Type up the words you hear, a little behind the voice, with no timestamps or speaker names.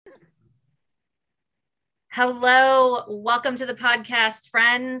Hello, welcome to the podcast,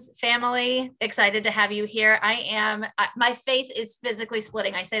 friends, family. Excited to have you here. My face is physically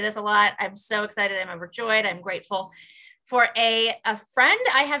splitting. I say this a lot. I'm so excited. I'm overjoyed. I'm grateful for a friend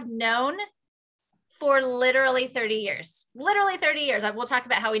I have known for literally 30 years. Literally 30 years. We'll talk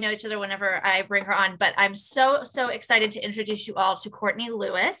about how we know each other whenever I bring her on, but I'm so excited to introduce you all to Courtney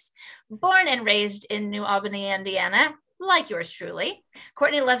Lewis, born and raised in New Albany, Indiana, like yours truly.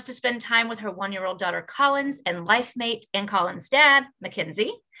 Courtney loves to spend time with her 1-year-old daughter, Collins, and life mate and Collins' dad,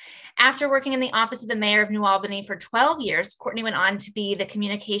 Mackenzie. After working in the office of the mayor of New Albany for 12 years, Courtney went on to be the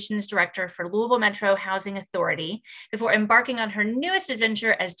communications director for Louisville Metro Housing Authority before embarking on her newest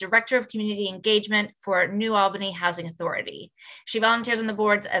adventure as director of community engagement for New Albany Housing Authority. She volunteers on the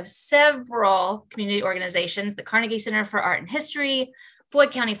boards of several community organizations, the Carnegie Center for Art and History,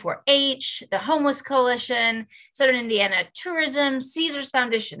 Floyd County 4-H, the Homeless Coalition, Southern Indiana Tourism, Caesars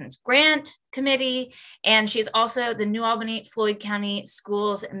Foundation's Grant Committee, and she's also the New Albany Floyd County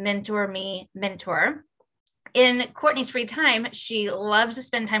Schools Mentor Me mentor. In Courtney's free time, she loves to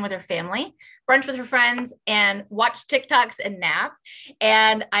spend time with her family, brunch with her friends, and watch TikToks and nap.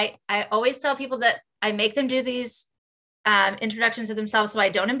 And I always tell people that I make them do these introductions of themselves so I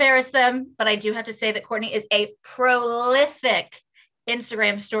don't embarrass them, but I do have to say that Courtney is a prolific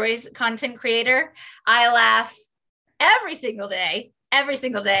Instagram stories content creator. I laugh every single day.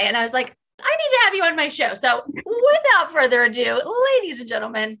 And I was like, I need to have you on my show. So without further ado, ladies and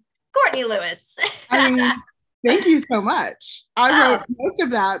gentlemen, Courtney Lewis. Thank you so much. I wrote most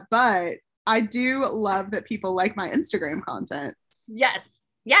of that, but I do love that people like my Instagram content. Yes.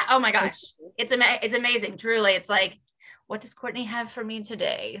 Yeah. Oh my gosh. It's amazing. Truly. It's like, what does Courtney have for me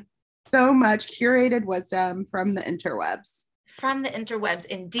today? So much curated wisdom from the interwebs. From the interwebs,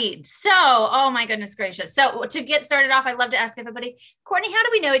 indeed. So, oh my goodness gracious. So to get started off, I'd love to ask everybody, Courtney, how do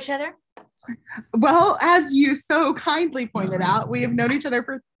we know each other? Well, as you so kindly pointed out, we have known each other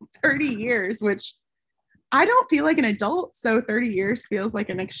for 30 years, which I don't feel like an adult. So 30 years feels like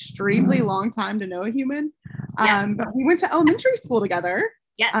an extremely long time to know a human. Yes. But we went to elementary school together.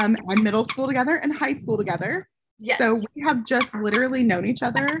 Yes. And middle school together and high school together. Yes. So we have just literally known each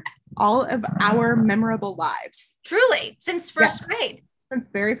other all of our memorable lives. Truly, since first grade. Since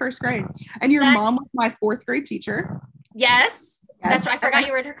very first grade. And your mom was my 4th grade teacher. Yes. That's right. I forgot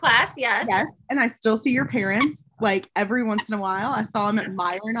you were in her class. Yes. Yes. And I still see your parents like every once in a while. I saw them at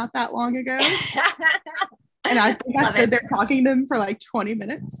Meyer not that long ago. And I think I stood there talking to them for like 20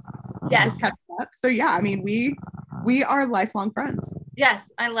 minutes. Yes. So yeah, I mean, we are lifelong friends.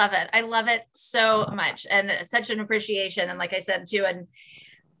 Yes, I love it. I love it so much. And such an appreciation. And like I said too, and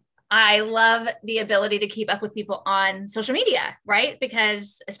I love the ability to keep up with people on social media, right?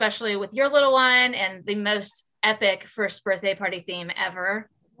 Because especially with your little one and the most epic first birthday party theme ever.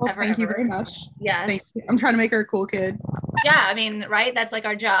 Well, thank you very much. Yes. I'm trying to make her a cool kid. Yeah. I mean, right. That's like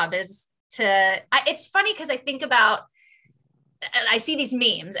our job is it's funny because I see these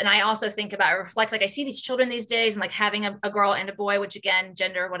memes and I also think about, reflect, like I see these children these days and like having a girl and a boy, which again,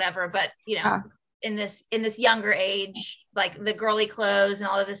 gender, whatever, but you know, in this younger age, like the girly clothes and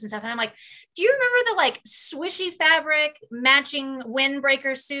all of this and stuff. And I'm like, do you remember the like swishy fabric matching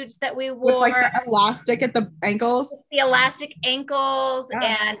windbreaker suits that we wore? With like the elastic at the ankles? The elastic ankles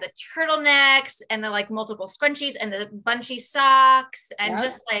and the turtlenecks and the like multiple scrunchies and the bunchy socks and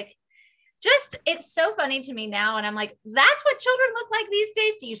just it's so funny to me now. And I'm like, that's what children look like these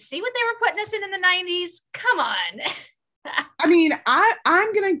days. Do you see what they were putting us in the 90s? Come on. I mean,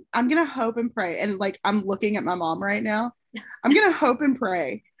 I'm gonna hope and pray. And like, I'm looking at my mom right now. I'm gonna hope and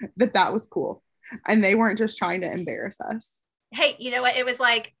pray that was cool. And they weren't just trying to embarrass us. Hey, you know what? It was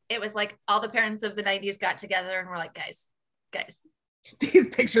like all the parents of the 90s got together and were like, guys, these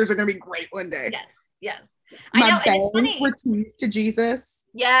pictures are gonna be great one day. Yes. My bangs were teased to Jesus.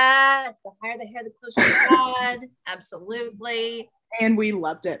 Yes, the higher the hair, the closer to God. Absolutely. And we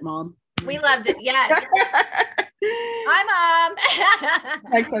loved it, Mom. We loved it. Yes. Hi,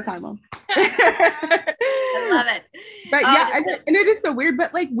 Mom. Meg says hi, Mom. I love it. But and it is so weird.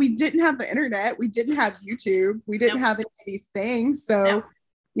 But like, we didn't have the internet. We didn't have YouTube. We didn't have any of these things. So,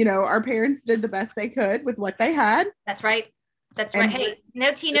 you know, our parents did the best they could with what they had. That's right. Hey,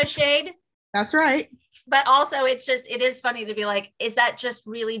 no tea, no shade. That's right. But also it is funny to be like, is that just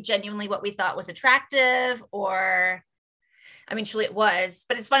really genuinely what we thought was attractive? Or, I mean, truly it was,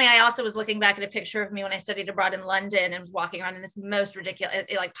 but it's funny. I also was looking back at a picture of me when I studied abroad in London and was walking around in this most ridiculous,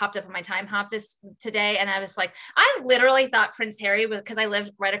 it like popped up on my time hop today. And I was like, I literally thought Prince Harry was, because I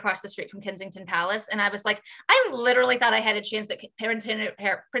lived right across the street from Kensington Palace. And I was like, I literally thought I had a chance that Prince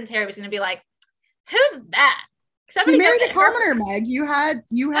Harry was going to be like, who's that? You married a commoner, Meg. You had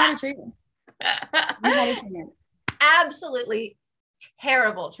a chance. You had a chance. Absolutely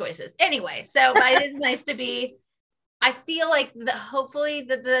terrible choices. Anyway, so but it is nice to be. I feel like hopefully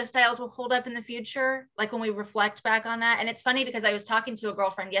the styles will hold up in the future, like when we reflect back on that. And it's funny because I was talking to a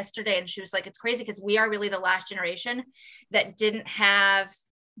girlfriend yesterday and she was like, it's crazy because we are really the last generation that didn't have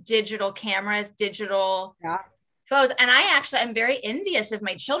digital cameras, digital photos. And I'm very envious of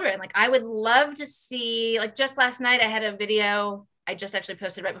my children. Like I would love to see, like just last night, I had a video I just actually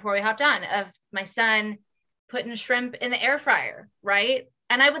posted right before we hopped on of my son putting shrimp in the air fryer. Right.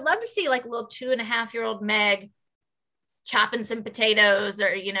 And I would love to see like little 2.5-year-old Meg chopping some potatoes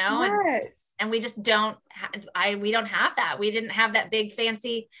or, and we just we don't have that. We didn't have that big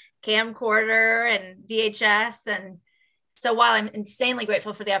fancy camcorder and VHS. And so while I'm insanely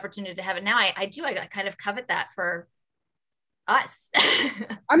grateful for the opportunity to have it now, I kind of covet that for us.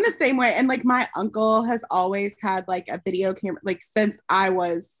 I'm the same way. And like my uncle has always had like a video camera, like since I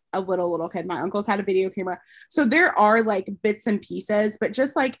was a little kid, my uncle's had a video camera. So there are like bits and pieces, but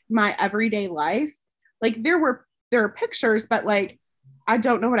just like my everyday life, like there are pictures, but like I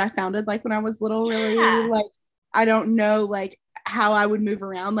don't know what I sounded like when I was little, really. Like I don't know like how I would move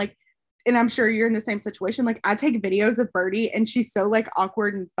around. Like, and I'm sure you're in the same situation. Like I take videos of Birdie and she's so like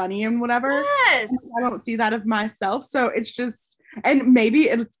awkward and funny and whatever. Yes. And I don't see that of myself. So it's just, and maybe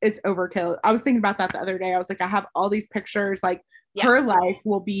it's overkill. I was thinking about that the other day. I was like, I have all these pictures, like her life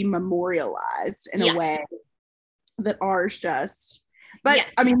will be memorialized in a way that ours just, but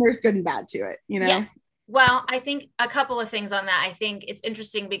I mean, there's good and bad to it, Yes. Well, I think a couple of things on that. I think it's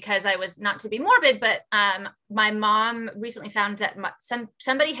interesting because I was, not to be morbid, but my mom recently found that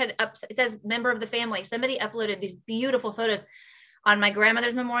somebody had it says member of the family, somebody uploaded these beautiful photos on my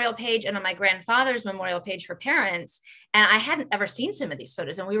grandmother's memorial page and on my grandfather's memorial page, her parents. And I hadn't ever seen some of these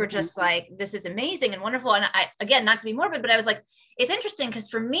photos. And we were just like, this is amazing and wonderful. And I, again, not to be morbid, but I was like, it's interesting because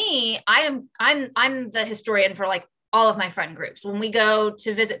for me, I'm the historian for like all of my friend groups. When we go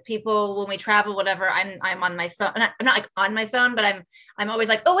to visit people, when we travel, whatever, I'm on my phone. I'm not like on my phone, but I'm always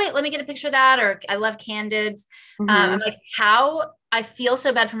like, oh wait, let me get a picture of that. Or I love candids. I'm like, how I feel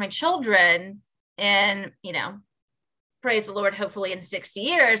so bad for my children, and praise the Lord, hopefully in 60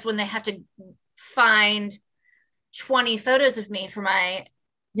 years when they have to find 20 photos of me for my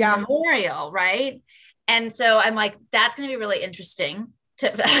memorial, right? And so I'm like, that's going to be really interesting.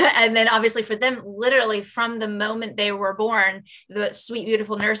 And then obviously for them, literally from the moment they were born, the sweet,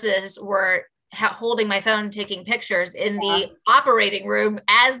 beautiful nurses were holding my phone, taking pictures in the operating room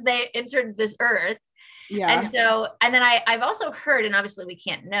as they entered this earth. Yeah. And so, and then I've also heard, and obviously we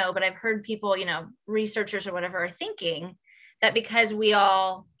can't know, but I've heard people, researchers or whatever are thinking that because we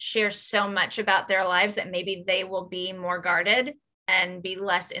all share so much about their lives that maybe they will be more guarded and be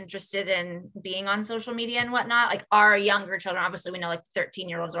less interested in being on social media and whatnot. Like our younger children, obviously we know like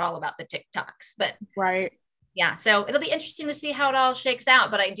 13-year-olds are all about the TikToks, but yeah. So it'll be interesting to see how it all shakes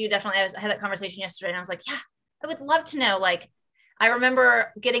out. But I do definitely, I had that conversation yesterday and I was like, yeah, I would love to know. Like, I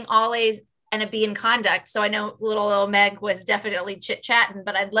remember getting all A's and a B in conduct. So I know little Meg was definitely chit chatting,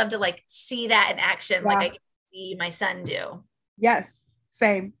 but I'd love to like see that in action. Like I can see my son do. Yes.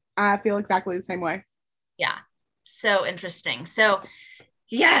 Same. I feel exactly the same way. Yeah. So interesting. So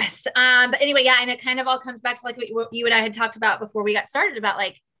yes. But anyway, yeah. And it kind of all comes back to like what you and I had talked about before we got started about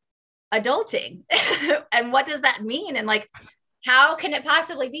like adulting and what does that mean? And like, how can it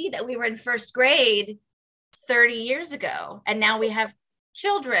possibly be that we were in first grade 30 years ago and now we have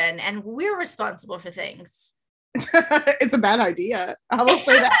children and we're responsible for things? It's a bad idea. I will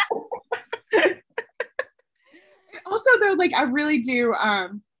say that. Also though, like I really do,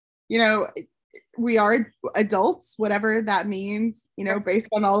 we are adults, whatever that means, based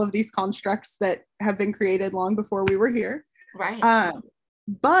on all of these constructs that have been created long before we were here. Right.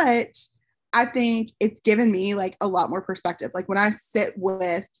 But I think it's given me like a lot more perspective. Like when I sit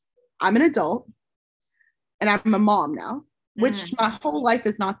with, I'm an adult and I'm a mom now, which my whole life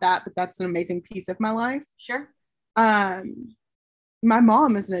is not that, but that's an amazing piece of my life. Sure. My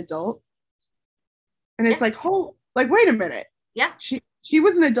mom is an adult and it's like, wait a minute. Yeah. She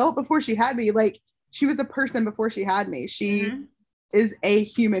was an adult before she had me. Like she was a person before she had me. She is a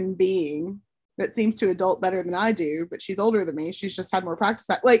human being that seems to adult better than I do, but she's older than me. She's just had more practice.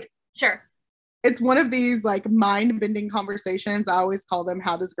 Like, sure. It's one of these like mind-bending conversations. I always call them,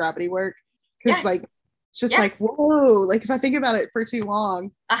 how does gravity work? Because like, it's just like, whoa, like if I think about it for too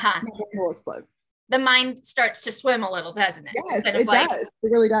long, my head will explode. The mind starts to swim a little, doesn't it? Yes, it does. It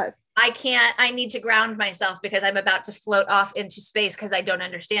really does. I need to ground myself because I'm about to float off into space because I don't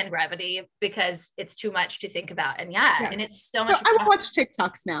understand gravity because it's too much to think about. And and it's so much. So I will watch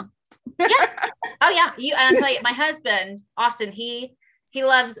TikToks now. Yeah. Oh yeah. And I'll tell you, my husband, Austin, he He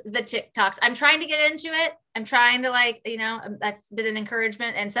loves the TikToks. I'm trying to get into it. I'm trying to like, that's been an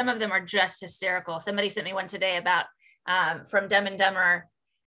encouragement. And some of them are just hysterical. Somebody sent me one today about from Dumb and Dumber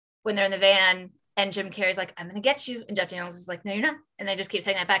when they're in the van and Jim Carrey's like, I'm going to get you. And Jeff Daniels is like, no, you're not. And they just keep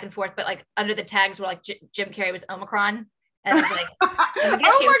saying that back and forth. But like under the tags were like Jim Carrey was Omicron. And I was like, I'm gonna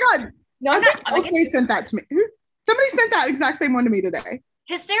get you. My God. No, I'm not. Somebody sent that to me. Somebody sent that exact same one to me today.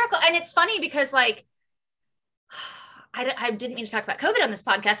 Hysterical. And it's funny because like, I didn't mean to talk about COVID on this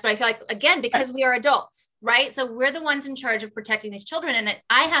podcast, but I feel like, again, because we are adults, right? So we're the ones in charge of protecting these children. And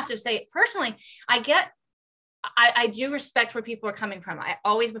I have to say, personally, I do respect where people are coming from. I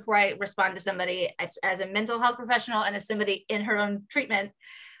always, before I respond to somebody as a mental health professional and as somebody in her own treatment,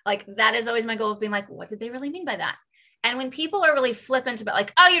 like that is always my goal of being like, what did they really mean by that? And when people are really flippant about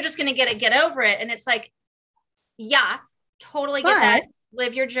like, oh, you're just going to get over it. And it's like, yeah, totally get that.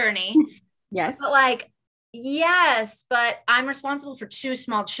 Live your journey. Yes. But like, yes, but I'm responsible for 2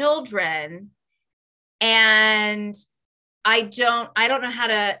 small children. And I don't know how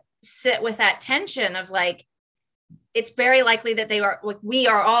to sit with that tension of like, it's very likely that we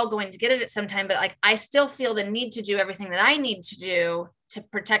are all going to get it at some time, but like, I still feel the need to do everything that I need to do to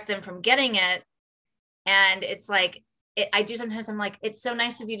protect them from getting it. And it's like, I do sometimes, I'm like, it's so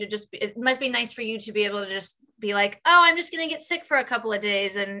nice of you to it must be nice for you to be able to just be like, oh, I'm just going to get sick for a couple of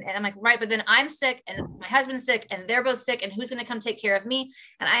days. And I'm like, right. But then I'm sick and my husband's sick and they're both sick. And who's going to come take care of me?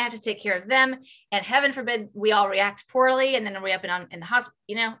 And I have to take care of them. And heaven forbid we all react poorly. And then we're up in the hospital,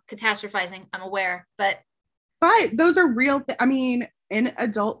 catastrophizing. I'm aware, but those are real. I mean, in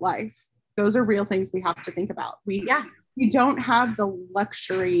adult life, those are real things we have to think about. We don't have the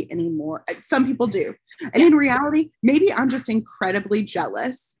luxury anymore. Some people do. And in reality, maybe I'm just incredibly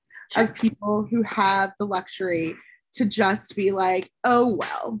jealous of people who have the luxury to just be like, oh,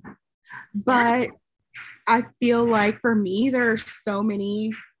 well. But I feel like for me, there are so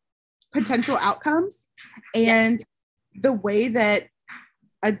many potential outcomes. And the way that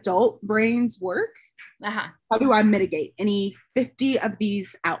adult brains work, how do I mitigate any 50 of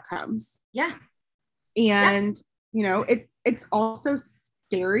these outcomes? Yeah. And it's also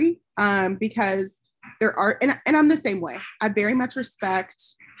scary because there are, and I'm the same way. I very much respect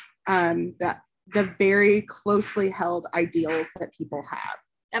the very closely held ideals that people have.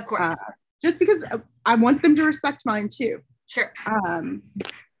 Of course. Just because I want them to respect mine too. Sure.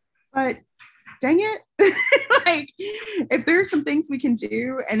 But dang it. Like if there are some things we can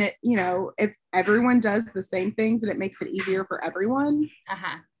do and it, if everyone does the same things and it makes it easier for everyone.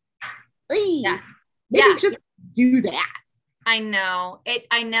 Maybe just do that. I know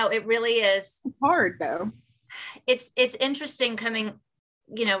it really is. It's hard though. It's interesting coming,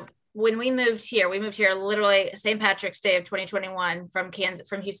 when we moved here literally St. Patrick's Day of 2021 from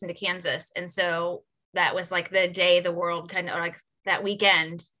Houston to Kansas. And so that was like the day the world kind of like that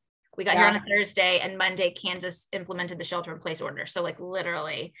weekend. We got here on a Thursday and Monday, Kansas implemented the shelter in place order. So like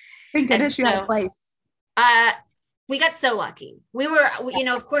literally. Thank goodness you had a place. We got so lucky. We were,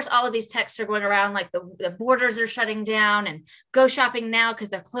 of course, all of these texts are going around like the borders are shutting down and go shopping now because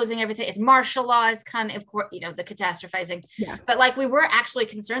they're closing everything. It's martial law has come, of course, the catastrophizing. Yeah. But like we were actually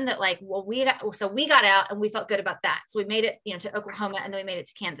concerned that like, well, we got out and we felt good about that. So we made it, to Oklahoma and then we made it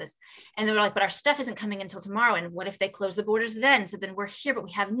to Kansas. And they were like, but our stuff isn't coming until tomorrow. And what if they close the borders then? So then we're here, but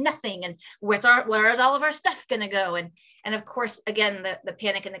we have nothing. And where is all of our stuff going to go? And of course, again, the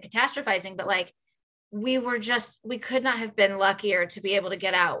panic and the catastrophizing, but like, we could not have been luckier to be able to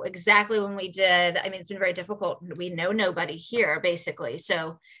get out exactly when we did. I mean, it's been very difficult. We know nobody here basically.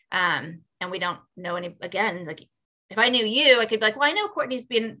 So, and we don't know again, like if I knew you, I could be like, well, I know Courtney's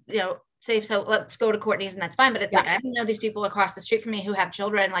been, safe. So let's go to Courtney's and that's fine. But it's like, I don't know these people across the street from me who have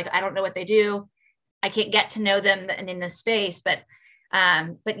children. Like, I don't know what they do. I can't get to know them in this space, but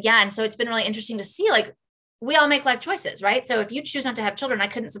yeah. And so it's been really interesting to see, like, we all make life choices, right? So if you choose not to have children, I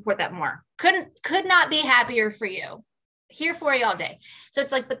couldn't support that more. Could not be happier for you. Here for you all day. So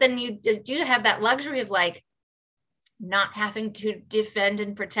it's like, but then you do have that luxury of like not having to defend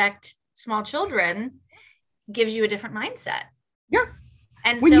and protect small children gives you a different mindset. Yeah.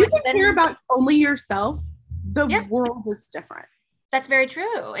 And when you can care about only yourself, the world is different. That's very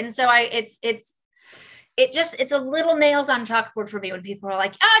true. And so it's a little nails on chalkboard for me when people are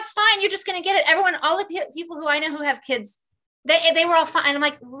like, oh, it's fine. You're just going to get it. All the people who I know who have kids, they were all fine. And I'm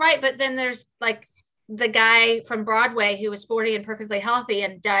like, right. But then there's like the guy from Broadway who was 40 and perfectly healthy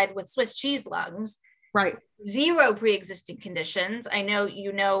and died with Swiss cheese lungs. Right. 0 pre-existing conditions. I know,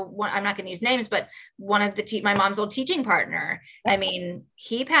 I'm not going to use names, but one of my mom's old teaching partner, I mean,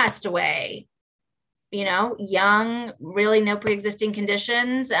 he passed away, young, really no pre-existing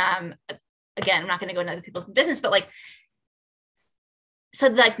conditions. Again, I'm not going to go into other people's business, but like So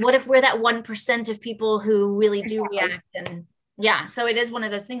like, what if we're that 1% of people who really do Exactly. react? And yeah, so it is one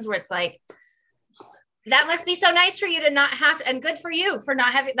of those things where it's like, that must be so nice for you to not have, and good for you for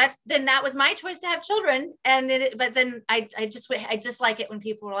not having, that was my choice to have children. But then I just like it when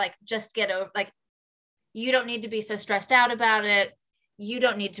people are like, just get over, like, you don't need to be so stressed out about it. You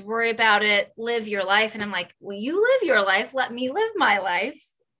don't need to worry about it. Live your life. And I'm like, well, you live your life. Let me live my life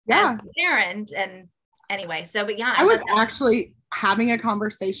as a parent. And anyway, so, but yeah. I was actually having a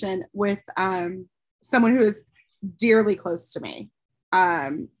conversation with someone who is dearly close to me.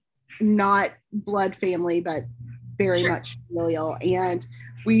 Not blood family, but very much familial. And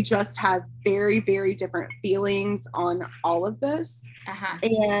we just have very, very different feelings on all of this.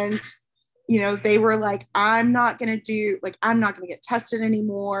 And, you know, they were like, I'm not going to get tested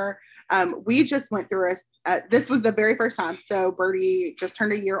anymore. We just went through this was the very first time. So Birdie just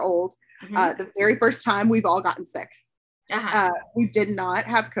turned a year old. The very first time we've all gotten sick. We did not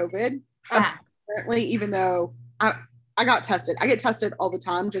have COVID. Apparently, even though I got tested. I get tested all the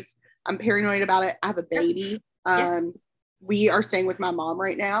time. Just I'm paranoid about it. I have a baby. We are staying with my mom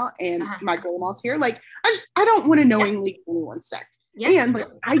right now, and my grandma's here. Like, I don't want to knowingly get anyone sick. And like,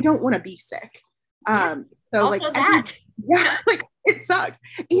 I don't want to be sick. So also like, that. like it sucks.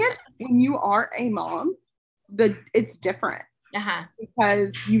 And when you are a mom, it's different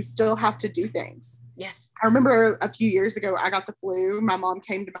because you still have to do things. I remember a few years ago, I got the flu. My mom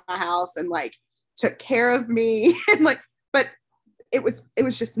came to my house and like took care of me, and like, but it was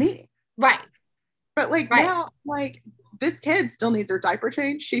just me. But like now, like, this kid still needs her diaper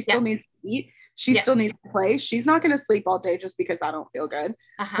change. She still needs to eat. She still needs to play. She's not going to sleep all day just because I don't feel good.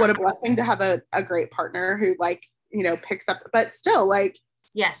 What a blessing to have a great partner who, like, you know, picks up, but still, like,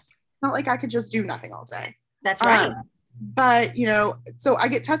 not like I could just do nothing all day. That's right. But, you know, so I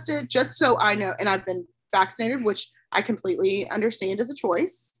get tested just so I know, and I've been vaccinated, which I completely understand is a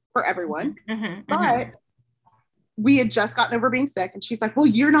choice for everyone. But we had just gotten over being sick, and she's like, well,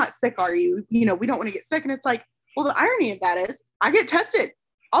 you're not sick, are you? You know, we don't want to get sick. And it's like, well, the irony of that is I get tested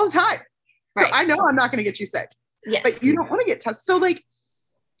all the time. So I know I'm not going to get you sick. But you don't want to get tested. So like,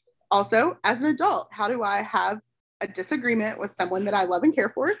 also as an adult, how do I have a disagreement with someone that I love and care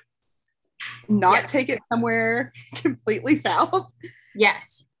for, not take it somewhere completely south?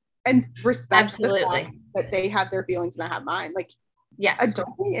 And respect the fact that they have their feelings and I have mine. Like,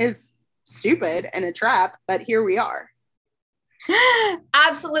 adulting is stupid and a trap, but here we are.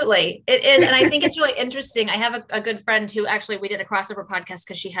 Absolutely. It is. And I think it's really interesting. I have a good friend who actually, we did a crossover podcast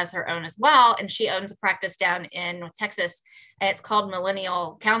because she has her own as well. And she owns a practice down in North Texas, and it's called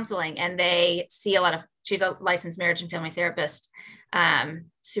Millennial Counseling. And they see she's a licensed marriage and family therapist,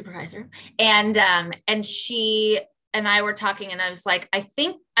 supervisor. And she and I were talking, and I was like, I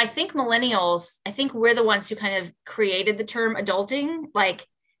think millennials, I think we're the ones who kind of created the term adulting, like,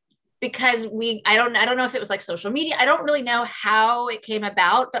 because I don't know if it was like social media. I don't really know how it came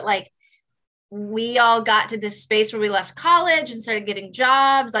about, but like, we all got to this space where we left college and started getting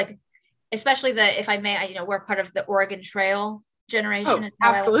jobs, like, especially if I may, you know, we're part of the Oregon Trail generation.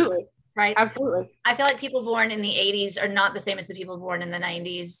 Absolutely. Right. Absolutely. I feel like people born in the 80s are not the same as the people born in the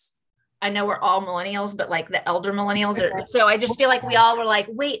 90s. I know we're all millennials, but like the elder millennials so I just feel like we all were like,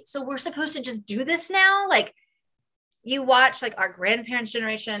 wait, so we're supposed to just do this now? Like, you watch like our grandparents'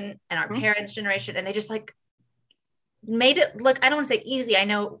 generation and our parents' generation, and they just like made it look, I don't want to say easy. I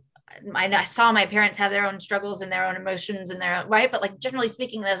know I saw my parents have their own struggles and their own emotions and their own, right. But like, generally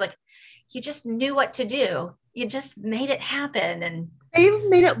speaking, there's like, you just knew what to do. You just made it happen. And they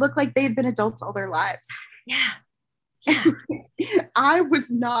made it look like they'd been adults all their lives. I was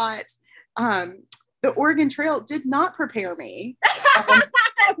not, the Oregon Trail did not prepare me.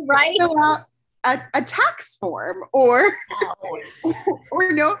 Right. Fill out a tax form or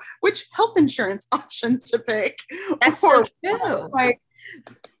know which health insurance option to pick. That's so true. Like,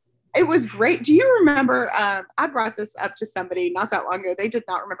 it was great. Do you remember, I brought this up to somebody not that long ago. They did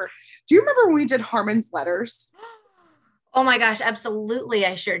not remember. Do you remember when we did Harmon's Letters? Oh my gosh, absolutely.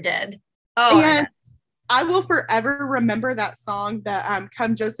 I sure did. Oh, and I will forever remember that song, the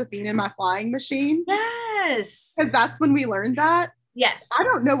Come Josephine in My Flying Machine. Yes. Because that's when we learned that. Yes. I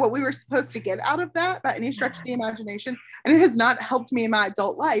don't know what we were supposed to get out of that by any stretch of the imagination. And it has not helped me in my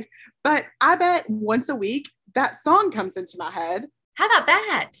adult life. But I bet once a week that song comes into my head. How about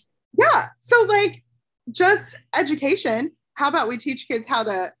that? Yeah. So like, just education. How about we teach kids how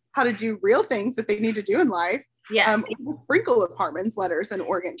to do real things that they need to do in life? Yes. A sprinkle of Harmon's Letters and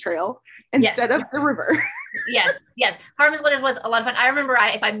Oregon Trail instead of the river. Yes. Harmon's Letters was a lot of fun. I remember,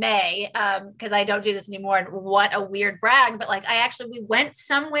 if I may, because I don't do this anymore, and what a weird brag, but like, we went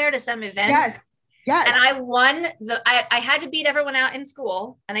somewhere to some event Yes. And I won I had to beat everyone out in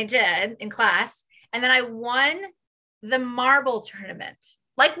school, and I did in class. And then I won the marble tournament.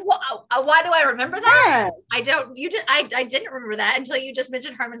 Like, why do I remember that? Yeah. I didn't remember that until you just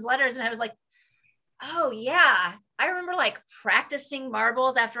mentioned Herman's letters. And I was like, oh yeah. I remember like practicing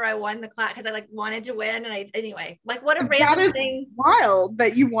marbles after I won the class because I like wanted to win. And anyway, like what a random That is thing. wild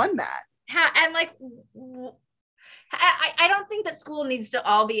that you won that. And like, I don't think that school needs to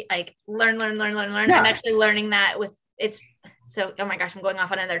all be like learn. Yeah. I'm actually learning that with it's so, oh my gosh, I'm going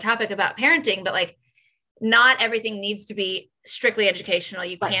off on another topic about parenting, but like not everything needs to be strictly educational.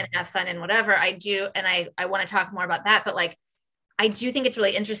 You can have fun and whatever. I do. And I want to talk more about that, but like, I do think it's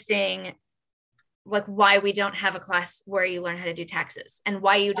really interesting, like why we don't have a class where you learn how to do taxes and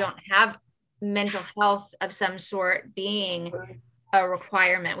why you don't have mental health of some sort being a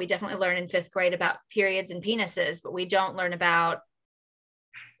requirement. We definitely learn in 5th grade about periods and penises, but we don't learn about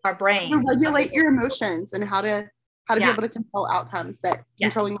our brains. To regulate your emotions and how to be able to control outcomes, that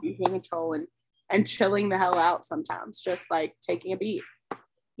controlling what you can control, and chilling the hell out sometimes, just like taking a beat.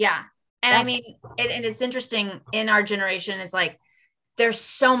 Yeah. And I mean, and it's interesting in our generation is like, there's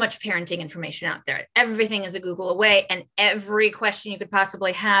so much parenting information out there. Everything is a Google away, and every question you could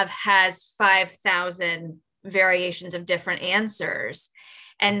possibly have has 5,000 variations of different answers.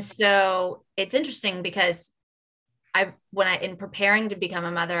 And so it's interesting because in preparing to become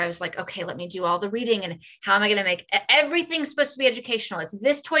a mother, I was like, okay, let me do all the reading, and how am I going to make everything's supposed to be educational. It's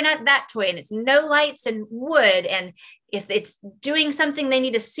this toy, not that toy. And it's no lights and wood. And if it's doing something, they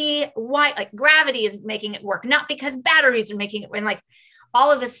need to see why, like gravity is making it work, not because batteries are making it, and like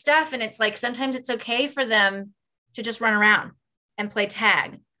all of this stuff. And it's like, sometimes it's okay for them to just run around and play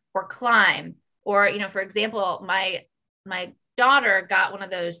tag or climb, or, you know, for example, my daughter got one of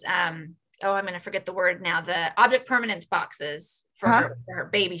those, I'm going to forget the word now, the object permanence boxes for her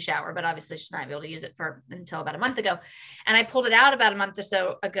baby shower, but obviously she's not able to use it until about a month ago. And I pulled it out about a month or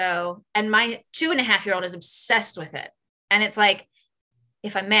so ago, and my 2.5-year-old is obsessed with it. And it's like,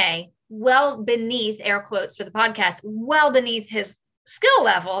 if I may, well beneath, air quotes for the podcast, well beneath his skill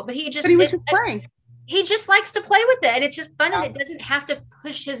level, but he was just playing. He just likes to play with it. And it's just fun. And it doesn't have to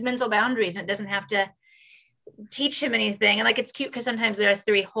push his mental boundaries, and it doesn't have to teach him anything. And like, it's cute because sometimes there are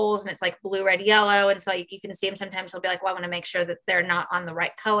 3 holes and it's like blue, red, yellow. And so you can see him sometimes he'll be like, well, I want to make sure that they're not on the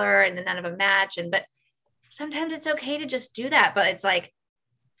right color and then none of them match. But sometimes it's okay to just do that. But it's like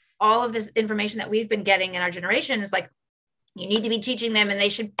all of this information that we've been getting in our generation is like, you need to be teaching them, and they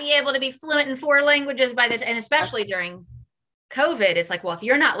should be able to be fluent in 4 languages by the time, and especially during COVID, it's like, well, if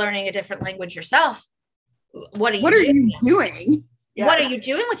you're not learning a different language yourself, what are you doing? Yes. What are you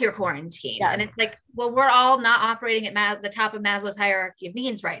doing with your quarantine? Yes. And it's like, well, we're all not operating at the top of Maslow's hierarchy of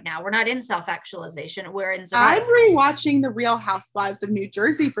needs right now. We're not in self-actualization. We're in survival. I'm rewatching The Real Housewives of New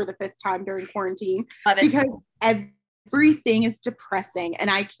Jersey for the 5th time during quarantine because everything is depressing, and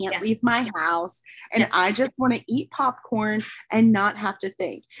I can't leave my house, and I just want to eat popcorn and not have to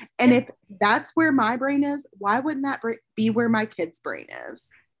think. And if that's where my brain is, why wouldn't that be where my kid's brain is?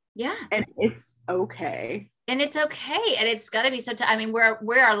 Yeah. And it's okay. And it's okay. And it's got to be so I mean,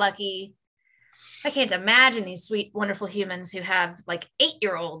 we're lucky. I can't imagine these sweet, wonderful humans who have like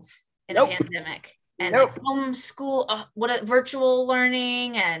 8-year-olds in a pandemic and like homeschool, virtual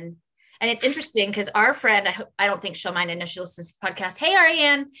learning. And it's interesting because our friend, I don't think she'll mind, I know she listens to the podcast. Hey,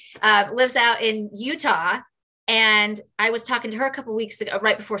 Ariane, lives out in Utah. And I was talking to her a couple of weeks ago,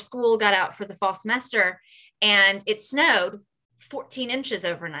 right before school got out for the fall semester, and it snowed 14 inches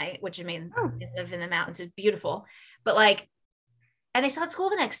overnight, which I mean, they live in the mountains, it's beautiful, but like, and they still had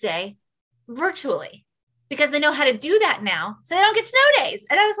school the next day virtually because they know how to do that now. So they don't get snow days.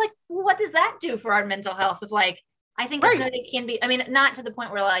 And I was like, well, what does that do for our mental health? Of like, I think a snow day can be, I mean, not to the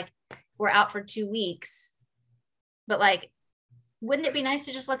point where like we're out for 2 weeks, but like, wouldn't it be nice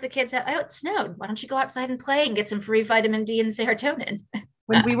to just let the kids have, it snowed. Why don't you go outside and play and get some free vitamin D and serotonin?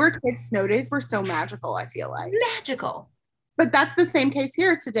 When we were kids, snow days were so magical, I feel like. Magical. But that's the same case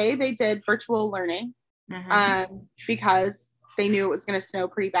here. Today they did virtual learning because they knew it was going to snow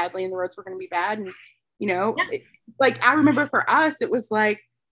pretty badly and the roads were going to be bad. And, you know, like I remember for us, it was like,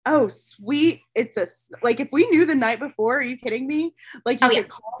 oh, sweet. Like if we knew the night before, are you kidding me? Like you could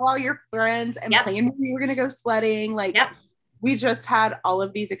call all your friends and plan when you were going to go sledding. Like we just had all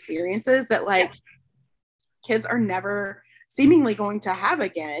of these experiences that like kids are never seemingly going to have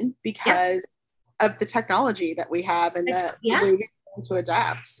again because of the technology that we have and the way we want to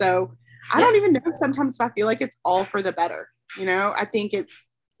adapt. So I don't even know sometimes if I feel like it's all for the better. You know, I think it's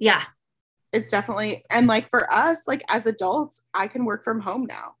definitely, and like for us, like as adults, I can work from home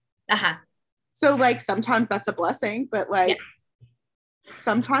now. So like sometimes that's a blessing, but like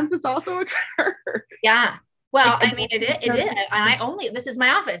sometimes it's also a curse. Yeah. Well, Like, I mean, it is. And this is my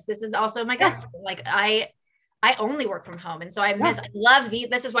office. This is also my guest room. Like I only work from home. And so I love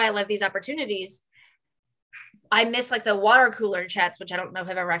this is why I love these opportunities. I miss like the water cooler chats, which I don't know if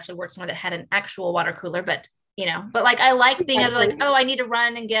I've ever actually worked somewhere that had an actual water cooler, but like I like being able to like, oh, I need to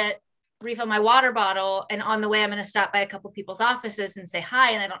run and refill my water bottle. And on the way, I'm going to stop by a couple people's offices and say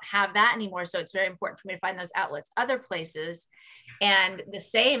hi. And I don't have that anymore. So it's very important for me to find those outlets, other places. And the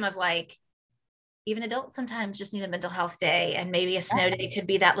same of like, even adults sometimes just need a mental health day, and maybe a snow day could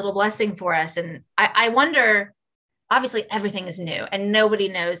be that little blessing for us. And I wonder, obviously everything is new and nobody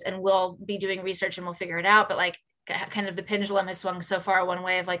knows, and we'll be doing research and we'll figure it out. But like kind of the pendulum has swung so far one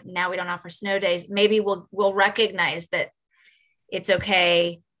way of like, now we don't offer snow days. Maybe we'll recognize that it's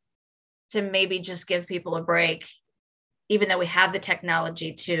okay to maybe just give people a break, even though we have the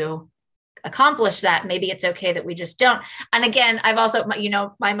technology to accomplish that. Maybe it's okay that we just don't. And again, I've also,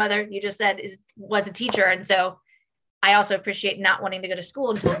 my mother, you just said, was a teacher. And so I also appreciate not wanting to go to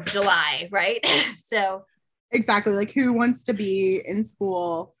school until July, right? So exactly. Like, who wants to be in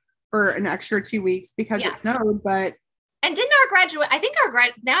school for an extra 2 weeks because it snowed? But and didn't our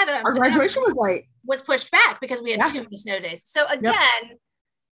graduation was late, was pushed back because we had too many snow days. So again,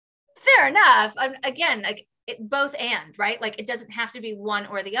 fair enough. Again, like both and, right? Like it doesn't have to be one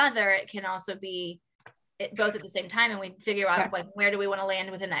or the other. It can also be both at the same time. And we figure out like, where do we want to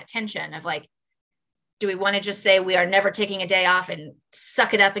land within that tension of like, do we want to just say we are never taking a day off and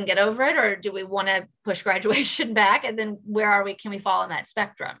suck it up and get over it? Or do we want to push graduation back? And then can we fall in that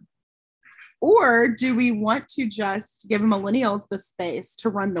spectrum? Or do we want to just give millennials the space to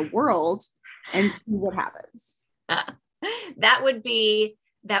run the world and see what happens? That would be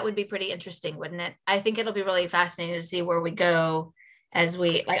pretty interesting, wouldn't it? I think it'll be really fascinating to see where we go as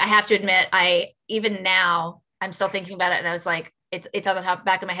I have to admit, even now I'm still thinking about it. And I was like, it's on the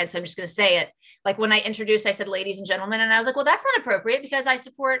back of my head. So I'm just going to say it. Like when I introduced, I said, ladies and gentlemen. And I was like, well, that's not appropriate because I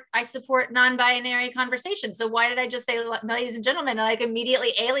support non-binary conversation. So why did I just say ladies and gentlemen? And like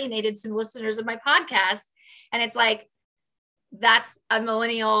immediately alienated some listeners of my podcast. And it's like, that's a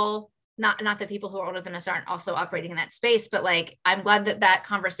millennial, not that people who are older than us aren't also operating in that space, but like, I'm glad that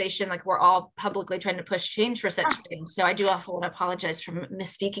conversation, like we're all publicly trying to push change for such things. So I do also want to apologize for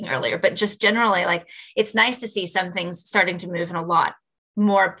misspeaking earlier, but just generally, like, it's nice to see some things starting to move in a lot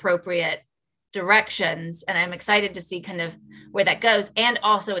more appropriate directions. And I'm excited to see kind of where that goes. And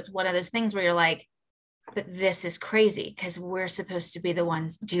also it's one of those things where you're like, but this is crazy because we're supposed to be the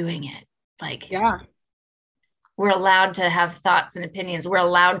ones doing it. Like, we're allowed to have thoughts and opinions. We're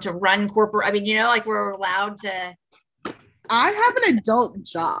allowed to run corporate. I mean, like we're allowed to. I have an adult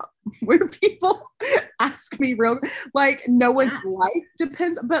job where people ask me like no one's life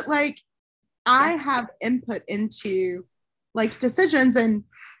depends, but like I have input into like decisions, and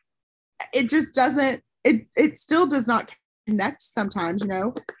it just doesn't, it still does not connect sometimes,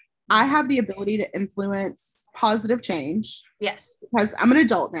 I have the ability to influence positive change. Yes. Because I'm an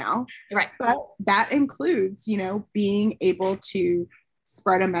adult now. Right. But that includes, being able to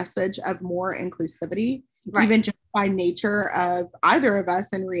spread a message of more inclusivity, even just by nature of either of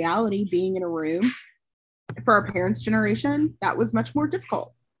us in reality being in a room. For our parents' generation, that was much more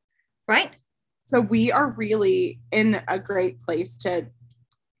difficult. Right. So we are really in a great place to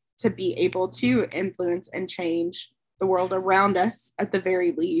be able to influence and change the world around us at the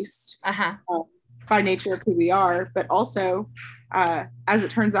very least. By nature of who we are, but also as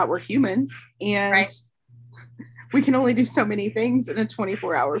it turns out, we're humans, and we can only do so many things in a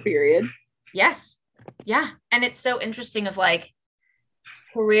 24-hour period. Yes. Yeah. And it's so interesting of like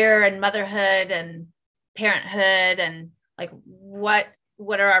career and motherhood and parenthood and like what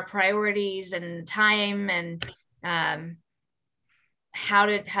are our priorities and time and how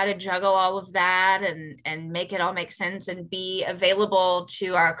to juggle all of that and make it all make sense and be available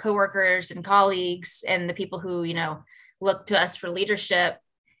to our coworkers and colleagues and the people who, look to us for leadership,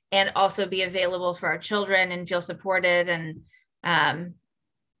 and also be available for our children and feel supported. And,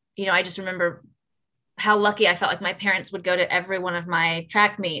 I just remember how lucky I felt like my parents would go to every one of my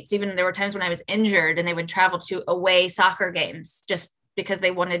track meets. Even there were times when I was injured and they would travel to away soccer games just because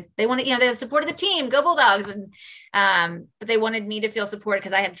they wanted, they supported the team, go Bulldogs. And, but they wanted me to feel supported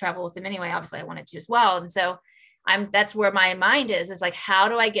because I had to travel with them anyway. Obviously I wanted to as well. And so that's where my mind is like, how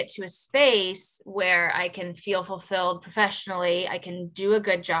do I get to a space where I can feel fulfilled professionally? I can do a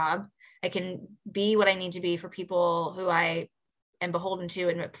good job. I can be what I need to be for people who I am beholden to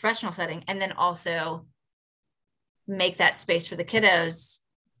in a professional setting. And then also make that space for the kiddos.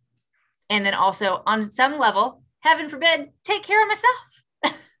 And then also on some level, heaven forbid, take care of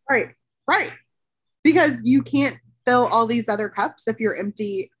myself. Right. Because you can't fill all these other cups if you're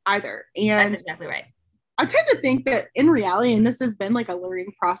empty either. And that's exactly right. I tend to think that in reality, and this has been like a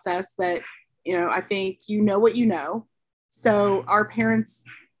learning process that, I think you know what you know. So our parents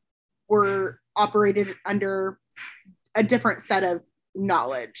were operated under a different set of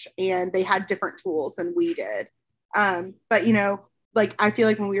knowledge and they had different tools than we did. But, like I feel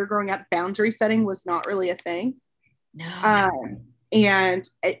like when we were growing up, boundary setting was not really a thing. No. And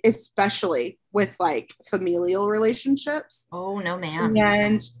especially with like familial relationships. Oh, no, ma'am.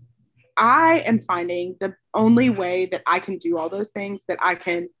 And I am finding the only way that I can do all those things, that I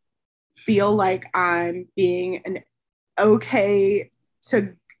can feel like I'm being an okay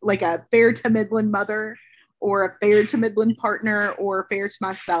to like a fair to Midland mother or a fair to Midland partner or fair to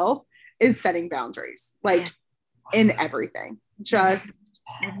myself, is setting boundaries, like in everything. Just,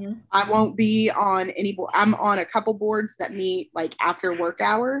 I won't be on any board. I'm on a couple boards that meet like after work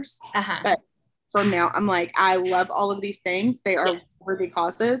hours. But from now, I'm like, I love all of these things. They are worthy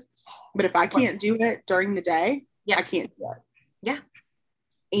causes. But if I can't do it during the day, I can't do it. Yeah.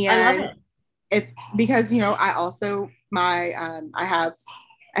 And because, I also, I have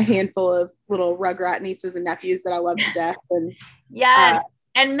a handful of little Rugrat nieces and nephews that I love to death. And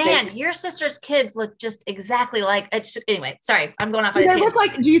and man, your sister's kids look just exactly like it. Anyway, sorry, I'm going off. Do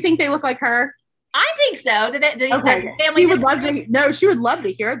you think they look like her? I think so. Did okay. Family? She would love to. No, she would love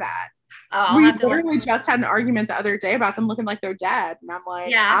to hear that. Oh, we literally just had an argument the other day about them looking like their dad, and I'm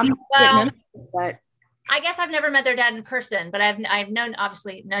like, but I guess I've never met their dad in person, but I've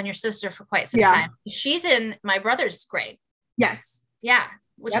obviously known your sister for quite some time. She's in my brother's grade. Yes. Yeah,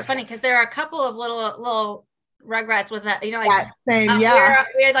 which is funny because there are a couple of little Rugrats with that, like same, we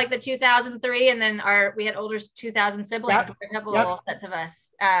had like the 2003, and then we had older 2000 siblings. A couple of little sets of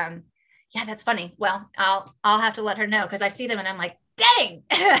us. Yeah, that's funny. Well, I'll have to let her know because I see them and I'm like, dang.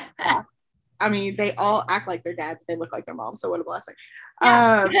 I mean, they all act like their dad, but they look like their mom. So what a blessing.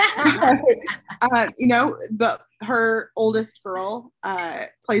 Her oldest girl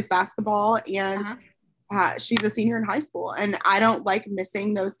plays basketball, and she's a senior in high school, and I don't like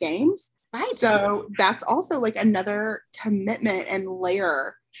missing those games. Right. So that's also like another commitment and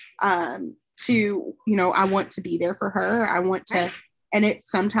layer to, I want to be there for her. I want to, and it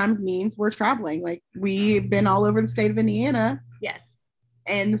sometimes means we're traveling. Like we've been all over the state of Indiana. Yes.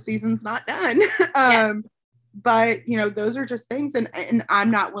 And the season's not done. But, those are just things. And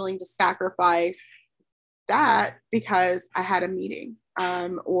I'm not willing to sacrifice that because I had a meeting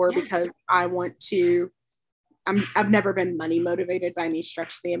or because I want to. I've never been money motivated by any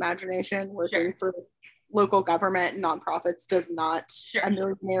stretch of the imagination. Working for local government and nonprofits does not a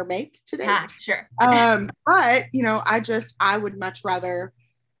millionaire make today. But, I would much rather,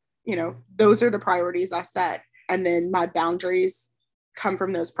 those are the priorities I set. And then my boundaries come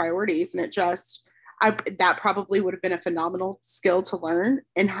from those priorities. And that probably would have been a phenomenal skill to learn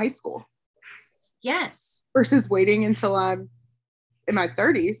in high school. Yes. Versus waiting until I'm in my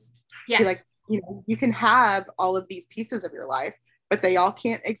 30s. Yes. Like, you can have all of these pieces of your life, but they all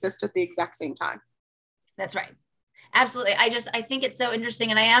can't exist at the exact same time. That's right. Absolutely. I think it's so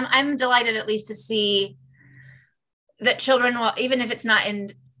interesting. And I'm delighted at least to see that children will, even if it's not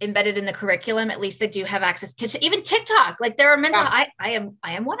embedded in the curriculum, at least they do have access to even TikTok. Like there are mental, I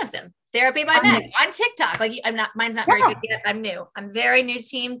am one of them. Therapy by Meg on TikTok. Like mine's not very good yet. I'm new. I'm very new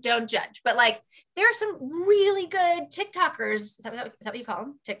team. Don't judge. But like, there are some really good TikTokers. Is that what you call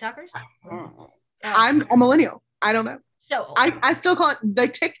them? TikTokers? I'm a millennial. I don't know. So old. I still call it the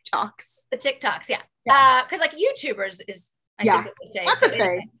TikToks. The TikToks, yeah. Because like YouTubers is, I think what they say. That's a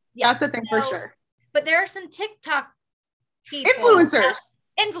thing. Yeah. That's a thing for sure. But there are some TikTok people,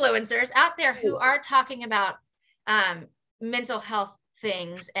 influencers out there who are talking about mental health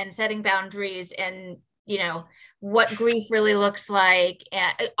things and setting boundaries and what grief really looks like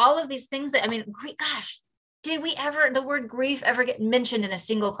and all of these things that gosh, did the word grief ever get mentioned in a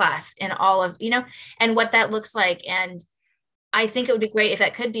single class in all of and what that looks like? And I think it would be great if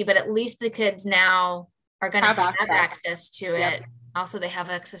that could be, but at least the kids now are going to have access to it. Also, they have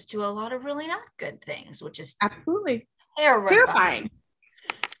access to a lot of really not good things, which is absolutely terrifying.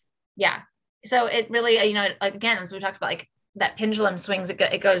 Yeah. So it really, again, as we talked about, like that pendulum swings,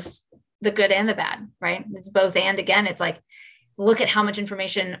 it goes the good and the bad, right? It's both. And again, it's like, look at how much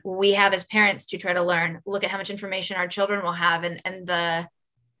information we have as parents to try to learn. Look at how much information our children will have. And the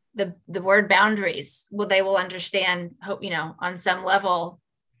word boundaries, they will understand, on some level,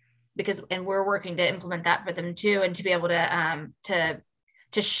 and we're working to implement that for them too. And to be able to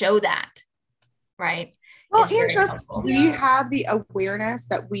show that, right. Well, and just we have the awareness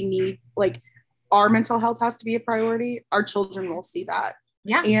that we need, like our mental health has to be a priority. Our children will see that.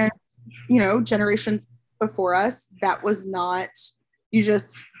 Yeah. And, generations before us, that was not, you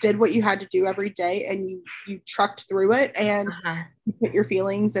just did what you had to do every day and you trucked through it and you put your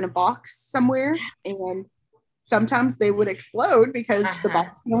feelings in a box somewhere, and sometimes they would explode because the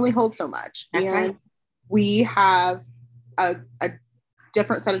box can only hold so much. That's and right. we have a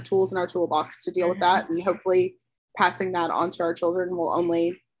different set of tools in our toolbox to deal with that, and hopefully passing that on to our children will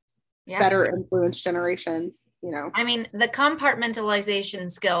only better influence generations. I mean, the compartmentalization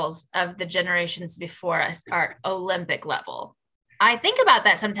skills of the generations before us are Olympic level. I think about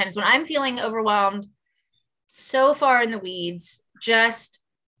that sometimes when I'm feeling overwhelmed, so far in the weeds, just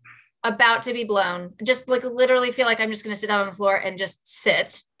about to be blown, just like literally feel like I'm just going to sit down on the floor and just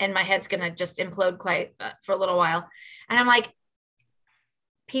sit, and my head's going to just implode for a little while. And I'm like,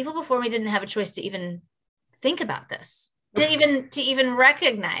 people before me didn't have a choice to even think about this, to even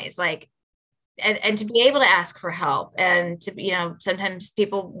recognize, like, and to be able to ask for help, and to, sometimes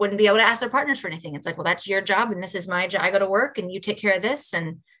people wouldn't be able to ask their partners for anything. It's like, well, that's your job and this is my job. I go to work and you take care of this.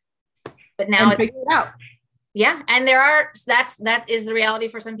 But now figure it out. Yeah. And that is the reality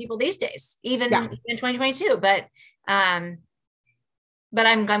for some people these days, even in 2022. But I'm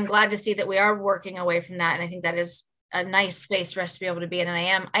glad to see that we are working away from that. And I think that is a nice space for us to be able to be in.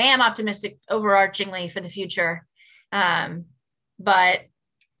 And I am optimistic overarchingly for the future. But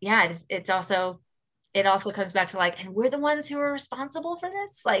yeah, it also comes back to like, and we're the ones who are responsible for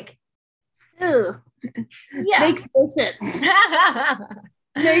this. Like, yeah, makes no sense.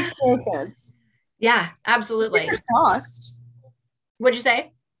 Makes no sense. Yeah, absolutely. Fingers crossed. What'd you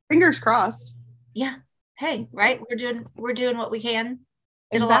say? Fingers crossed. Yeah. Hey, right. We're doing what we can.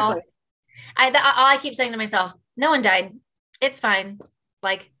 Exactly. All I keep saying to myself, no one died. It's fine.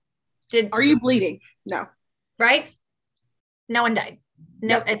 Like, are you bleeding? No. Right? No one died.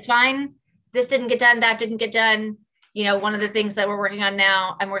 No, It's fine. This didn't get done. That didn't get done. One of the things that I'm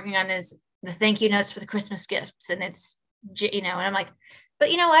working on is the thank you notes for the Christmas gifts. And it's, and I'm like,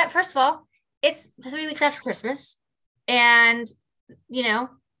 but you know what? First of all, it's 3 weeks after Christmas. And, I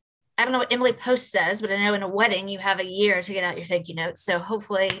don't know what Emily Post says, but I know in a wedding, you have a year to get out your thank you notes. So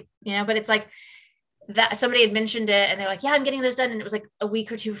hopefully, but it's like that somebody had mentioned it and they're like, yeah, I'm getting those done. And it was like a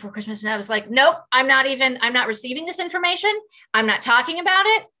week or two before Christmas. And I was like, nope, I'm not receiving this information. I'm not talking about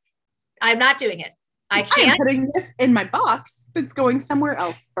it. I'm not doing it. I can't. I'm putting this in my box that's going somewhere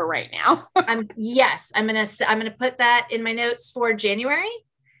else for right now. I'm going to put that in my notes for January.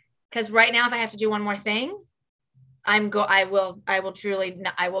 Because right now, if I have to do one more thing, I will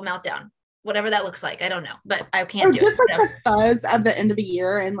melt down, whatever that looks like. I don't know, but I can't do just it. Like the fuzz of the end of the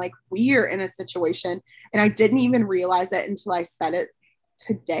year. And like, we are in a situation, and I didn't even realize it until I said it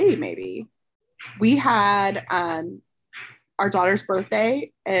today. Maybe we had, our daughter's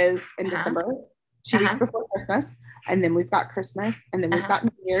birthday is in December, 2 weeks before Christmas. And then we've got Christmas, and then we've got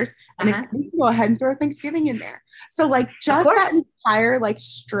New Year's, and then we can go ahead and throw Thanksgiving in there. So like just that entire like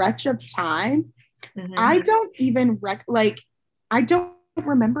stretch of time, I don't even I don't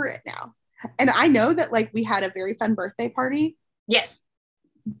remember it now. And I know that like we had a very fun birthday party. Yes.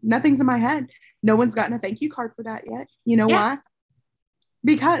 Nothing's in my head. No one's gotten a thank you card for that yet. You know why?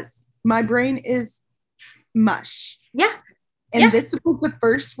 Because my brain is mush. Yeah. And this was the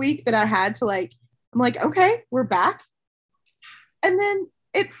first week that I had to like, I'm like, okay, we're back. And then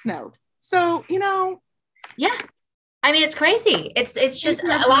it snowed. So, Yeah. I mean, it's crazy. It's just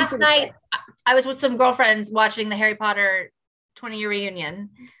last night I was with some girlfriends watching the Harry Potter 20-year reunion.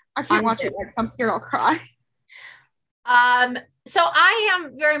 I can't watch it. I'm scared I'll cry. So I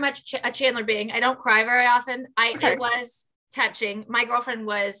am very much a Chandler being. I don't cry very often. It was touching. My girlfriend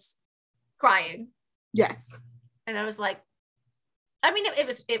was crying. Yes. And I was like, I mean, it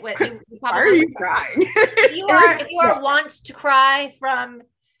was probably, why are you crying? If you are want to cry from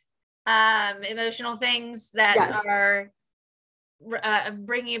emotional things that are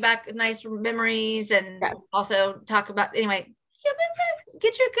bringing you back nice memories, and also talk about, anyway,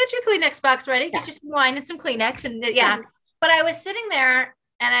 get your Kleenex box ready, get you some wine and some Kleenex, and but I was sitting there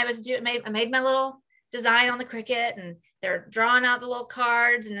and I made my little design on the Cricut, and they're drawing out the little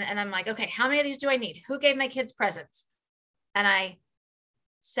cards, and I'm like, okay, how many of these do I need? Who gave my kids presents? And I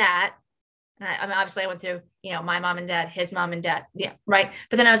sat, and I obviously I went through, my mom and dad, his mom and dad. Yeah. Right.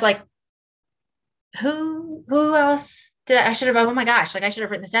 But then I was like, who else I should have, oh my gosh, like I should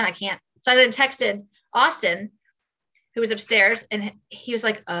have written this down. I can't. So I then texted Austin, who was upstairs, and he was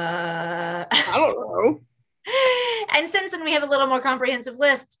like, I don't know. And since then we have a little more comprehensive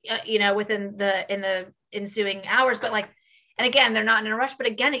list, within in the ensuing hours, but like, and again, they're not in a rush, but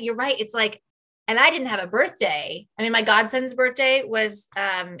again, you're right. It's like, and I didn't have a birthday. I mean, my godson's birthday was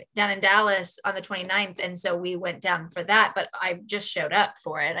down in Dallas on the 29th. And so we went down for that, but I just showed up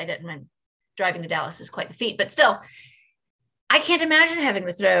for it. I didn't driving to Dallas is quite the feat, but still, I can't imagine having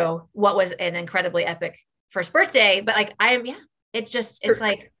to throw what was an incredibly epic first birthday, but like it's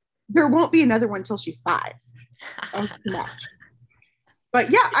like there won't be another one till she's 5. That's too much. But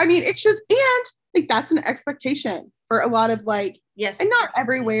yeah, I mean, it's just, and like that's an expectation for a lot of like, yes, and not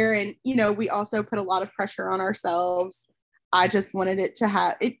everywhere. And you know, we also put a lot of pressure on ourselves. I just wanted it to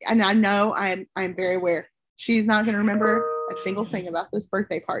have it, and I know I'm very aware she's not going to remember a single thing about this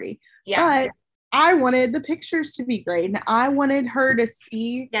birthday party. Yeah. But I wanted the pictures to be great, and I wanted her to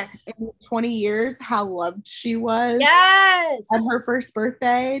see yes in 20 years how loved she was yes at her first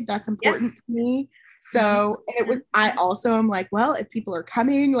birthday. That's important to me. So, and it was, I also am like, well, if people are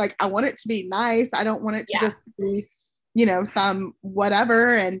coming, like, I want it to be nice. I don't want it to just be, you know, some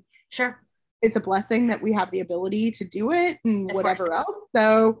whatever. And sure, it's a blessing that we have the ability to do it and whatever else.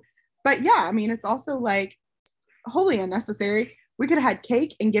 So, but yeah, I mean, it's also like wholly unnecessary. We could have had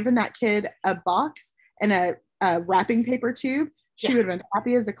cake and given that kid a box and a wrapping paper tube. She would have been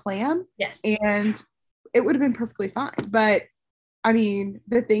happy as a clam. Yes. And it would have been perfectly fine. But I mean,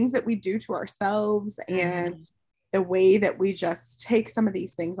 the things that we do to ourselves and the way that we just take some of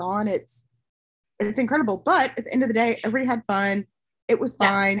these things on, it's incredible. But at the end of the day, everybody had fun. It was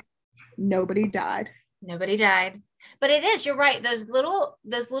fine. Nobody died. Nobody died. But it is, you're right. Those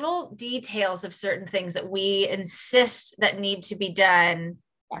little details of certain things that we insist that need to be done.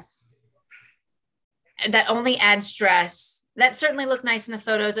 Yes. That only add stress. That certainly look nice in the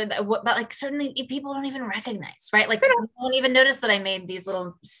photos, but like certainly people don't even recognize, right? Like they don't even notice that I made these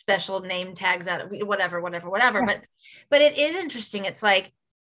little special name tags out of whatever. Yes. But it is interesting. It's like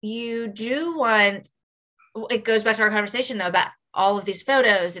you do want, it goes back to our conversation though, about all of these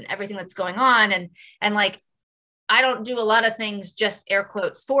photos and everything that's going on. And like, I don't do a lot of things, just air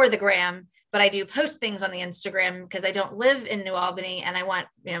quotes, for the gram, but I do post things on the Instagram because I don't live in New Albany and I want,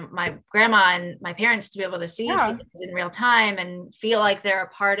 you know, my grandma and my parents to be able to see things in real time and feel like they're a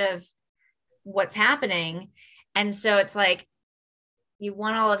part of what's happening. And so it's like, you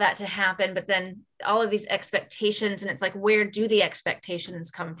want all of that to happen, but then all of these expectations, and it's like, where do the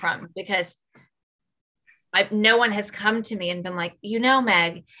expectations come from? Because no one has come to me and been like, you know,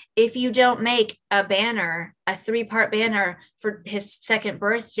 Meg, if you don't make a banner, a 3-part banner for his second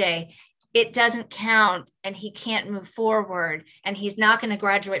birthday, it doesn't count and he can't move forward and he's not going to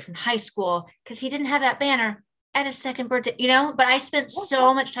graduate from high school because he didn't have that banner at his second birthday, you know. But I spent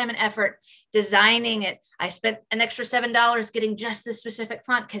so much time and effort designing it. I spent an extra $7 getting just this specific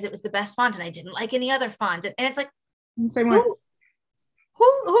font because it was the best font and I didn't like any other font. And it's like, who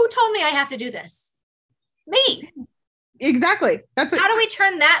told me I have to do this? Me. Exactly. That's how do we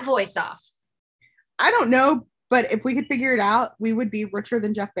turn that voice off? I don't know, but if we could figure it out, we would be richer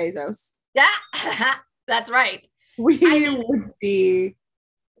than Jeff Bezos. Yeah, that's right. We would be,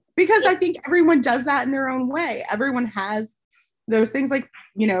 because I think everyone does that in their own way. Everyone has those things. Like,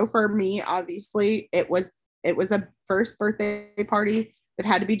 you know, for me, obviously, it was a first birthday party that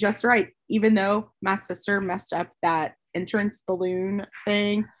had to be just right. Even though my sister messed up that entrance balloon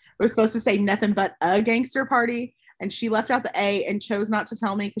thing, it was supposed to say nothing but a gangster party, and she left out the A and chose not to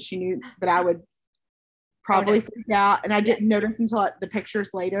tell me because she knew that I would probably freak out. And I didn't notice until the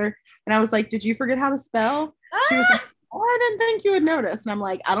pictures later. And I was like, did you forget how to spell? She was like, oh, I didn't think you would notice. And I'm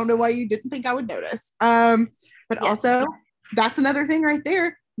like, I don't know why you didn't think I would notice. But also, that's another thing right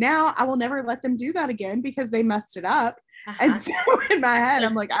there. Now I will never let them do that again because they messed it up. And so in my head,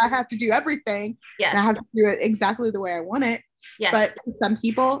 I'm like, I have to do everything. And I have to do it exactly the way I want it. But for some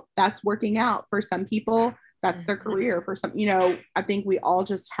people, that's working out. For some people, that's their career. For some, you know, I think we all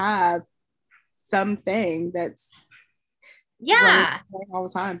just have something that's all the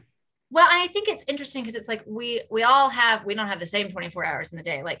time. Well, and I think it's interesting because it's like we don't have the same 24 hours in the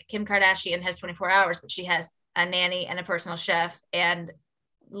day. Like Kim Kardashian has 24 hours, but she has a nanny and a personal chef and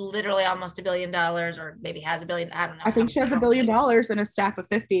literally almost $1 billion, or maybe has $1 billion. I don't know. I think she has $1 billion and a staff of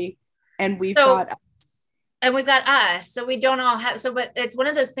 50, and we've got us. So we don't all have. But it's one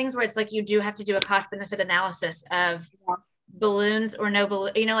of those things where it's like you do have to do a cost benefit analysis of balloons or no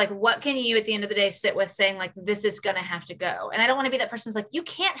balloon, you know, like what can you at the end of the day sit with saying like, this is going to have to go. And I don't want to be that person's like, you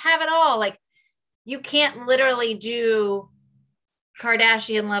can't have it all. Like you can't literally do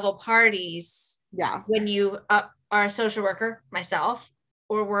Kardashian level parties when you are a social worker, myself,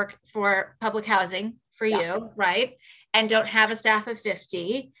 or work for public housing for you, right? And don't have a staff of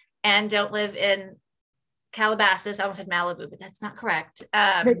 50 and don't live in Calabasas. I almost said Malibu, but that's not correct.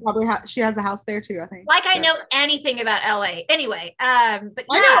 They probably she has a house there too, I think. Like I know anything about LA. Anyway, but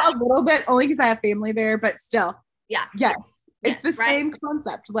I know a little bit only because I have family there, but still. Yeah. Yes. It's the same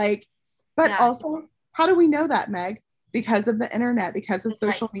concept. Like, but also, how do we know that, Meg? Because of the internet, because of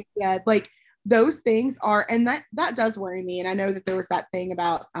social media. Like, those things are, and that does worry me. And I know that there was that thing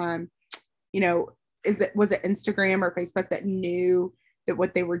about, was it Instagram or Facebook that knew that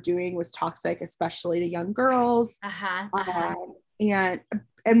what they were doing was toxic, especially to young girls.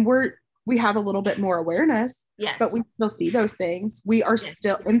 And we have a little bit more awareness, yes, but we still see those things. We are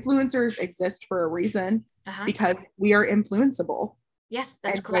still, influencers exist for a reason, because we are influenceable. Yes,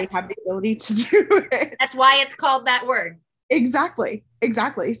 that's correct. They have the ability to do it. That's why it's called that word. Exactly.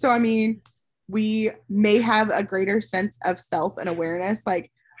 So, I mean, we may have a greater sense of self and awareness.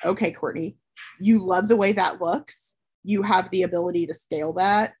 Like, okay, Courtney, you love the way that looks. You have the ability to scale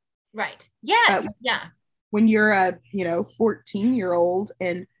that. Right. Yes. Yeah. When you're a 14-year-old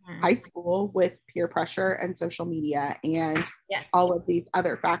in high school with peer pressure and social media and all of these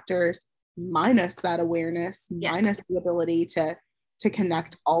other factors, minus that awareness, minus the ability to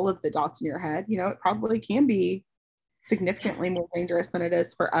connect all of the dots in your head, it probably can be significantly more dangerous than it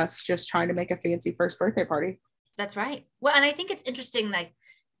is for us just trying to make a fancy first birthday party. That's right. Well, and I think it's interesting, like,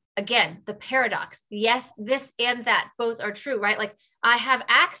 again, the paradox. Yes, this and that both are true, right? Like, I have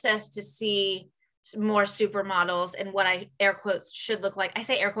access to see more supermodels and what I air quotes should look like. I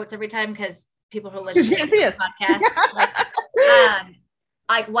say air quotes every time because people who listen to the podcast,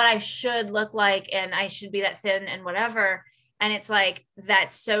 like what I should look like, and I should be that thin and whatever. And it's like,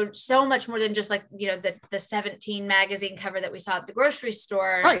 that's so much more than just like, the 17 magazine cover that we saw at the grocery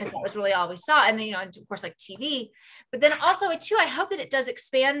store, because that was really all we saw. And then, and of course, like TV, but then also too, I hope that it does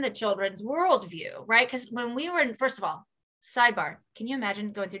expand the children's worldview, right? Because when we were in, first of all, sidebar, can you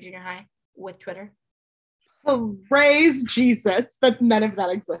imagine going through junior high with Twitter? Praise Jesus that none of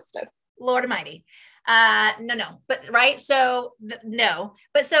that existed. Lord Almighty. No, but right. So no,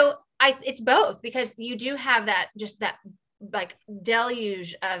 but so it's both, because you do have that, just that like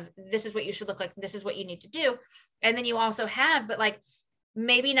deluge of this is what you should look like, this is what you need to do. And then you also have, but like,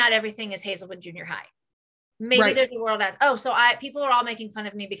 maybe not everything is Hazelwood Junior High. Maybe there's a world as, people are all making fun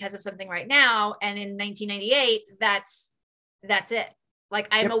of me because of something right now. And in 1998, that's it. Like,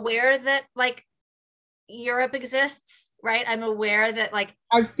 I'm aware that like Europe exists, right? I'm aware that like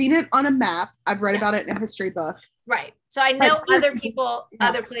I've seen it on a map. I've read about it in a history book. Right. So I know other people,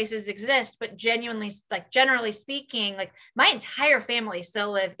 other places exist, but genuinely, like generally speaking, like my entire family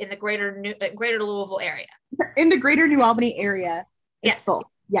still live in the greater Louisville area. In the greater New Albany area. It's full.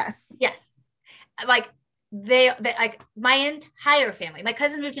 Yes. Yes. Like they like my entire family. My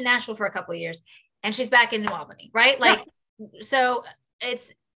cousin moved to Nashville for a couple of years and she's back in New Albany, right? Like, so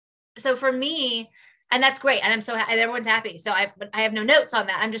for me, and that's great. And I'm so happy. Everyone's happy. So I have no notes on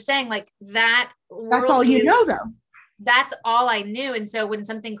that. I'm just saying like that. That's all you know though. That's all I knew. And so when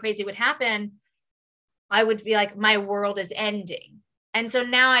something crazy would happen, I would be like, my world is ending. And so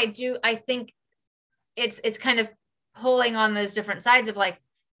now I think it's kind of pulling on those different sides of like,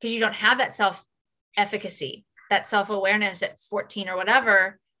 because you don't have that self-efficacy, that self-awareness at 14 or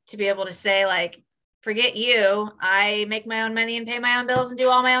whatever, to be able to say like, forget you, I make my own money and pay my own bills and do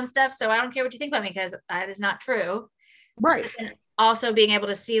all my own stuff. So I don't care what you think about me, because that is not true. Right. And also being able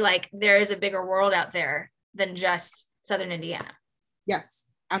to see like, there is a bigger world out there than just Southern Indiana. Yes,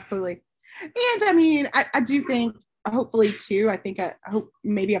 absolutely. And I mean, I do think, hopefully too, I think I hope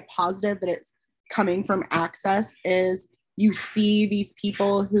maybe a positive that it's coming from access is you see these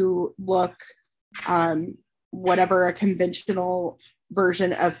people who look whatever a conventional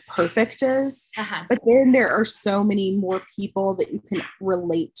version of perfect is, but then there are so many more people that you can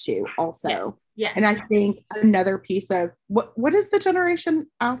relate to also. Yes. And I think another piece of what is the generation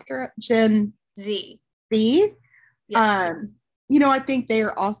after Gen Z? Yes. I think they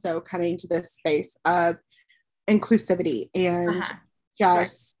are also coming to this space of inclusivity and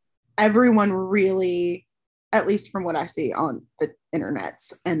just everyone really, at least from what I see on the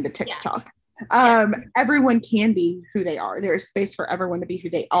internets and the TikTok, everyone can be who they are. There's space for everyone to be who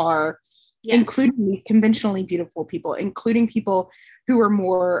they are, including these conventionally beautiful people, including people who are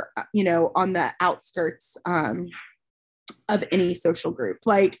more, on the outskirts of any social group.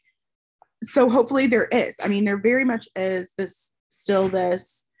 Like, so hopefully there is. I mean, there very much is this,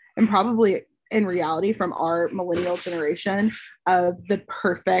 and probably in reality from our millennial generation of the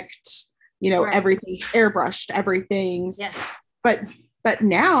perfect, everything's airbrushed, everything's, but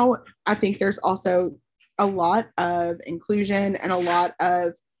now I think there's also a lot of inclusion and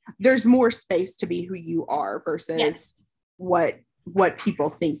there's more space to be who you are versus what people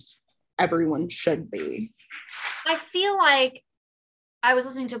think everyone should be. I feel like I was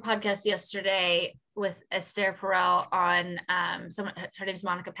listening to a podcast yesterday with Esther Perel on her name's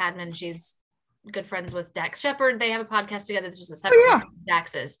Monica Padman. She's good friends with Dax Shepard. They have a podcast together. This was a separate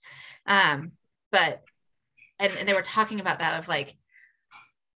Dax's. But they were talking about that of like,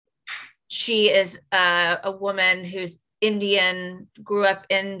 she is a woman who's Indian, grew up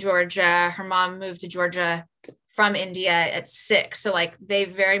in Georgia. Her mom moved to Georgia from India at 6. So like they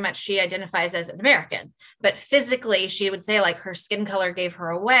very much, she identifies as an American, but physically she would say like her skin color gave her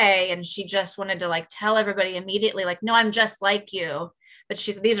away. And she just wanted to like tell everybody immediately, like, no, I'm just like you. But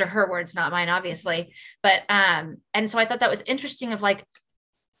these are her words, not mine, obviously. But, and so I thought that was interesting of like,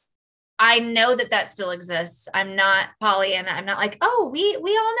 I know that that still exists. I'm not Pollyanna. I'm not like, oh, we all know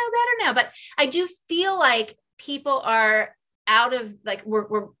better now. But I do feel like people are out of like,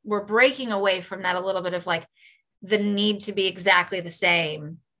 we're breaking away from that a little bit of like the need to be exactly the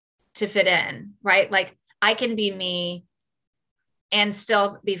same to fit in, right? Like I can be me and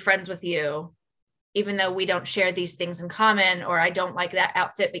still be friends with you, even though we don't share these things in common, or I don't like that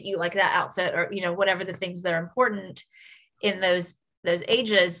outfit, but you like that outfit, or, you know, whatever the things that are important in those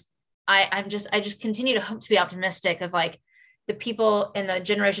ages. I just continue to hope to be optimistic of like the people in the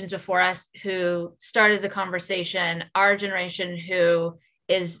generations before us who started the conversation, our generation who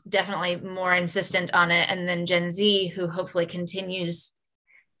is definitely more insistent on it, and then Gen Z who hopefully continues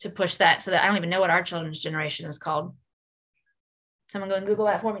to push that, so that I don't even know what our children's generation is called. Someone go and Google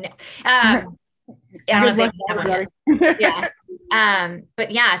that for me now. I don't know if they have one yet. Yeah.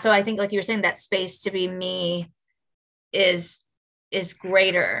 But yeah, so I think like you were saying, that space to be me is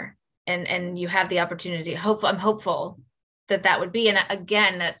greater, and you have the opportunity. I'm hopeful that would be. And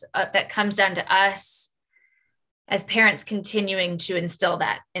again, that comes down to us as parents continuing to instill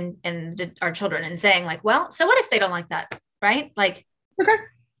that in our children and saying like, well, so what if they don't like that? Right? Like,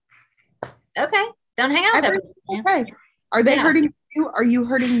 okay. Don't hang out with them. Okay. Are they hurting you? Are you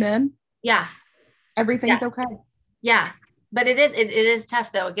hurting them? Yeah. Everything's okay. Yeah. But it is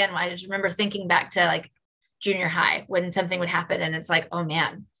tough though. Again, I just remember thinking back to like junior high when something would happen and it's like, oh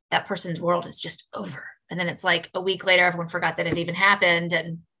man, that person's world is just over. And then it's like a week later, everyone forgot that it even happened.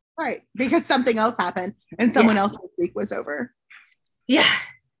 And right. Because something else happened and someone else's week was over. Yeah.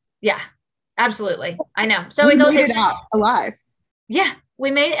 Yeah, absolutely. I know. So we made it out alive. Yeah.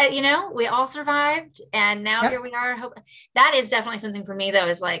 We made it, you know, we all survived, and now here we are. That is definitely something for me though,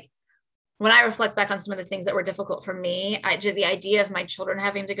 is like, when I reflect back on some of the things that were difficult for me, the idea of my children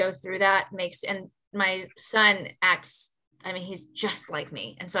having to go through that and my son acts, I mean, he's just like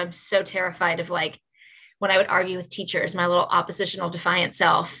me. And so I'm so terrified of like, when I would argue with teachers, my little oppositional defiant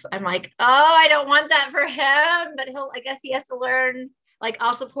self, I'm like, oh, I don't want that for him, but I guess he has to learn. Like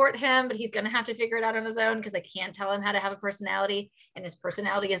I'll support him, but he's going to have to figure it out on his own, because I can't tell him how to have a personality, and his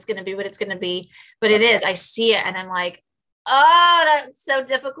personality is going to be what it's going to be. But it is, I see it and I'm like, oh, that's so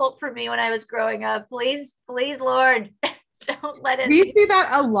difficult for me when I was growing up. Please, Lord, don't let it. We see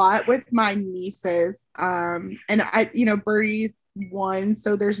that a lot with my nieces. And Birdie's 1,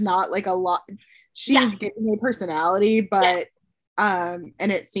 so there's not like a lot. She's getting a personality, but and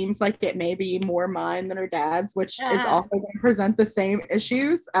it seems like it may be more mine than her dad's, which is also going to present the same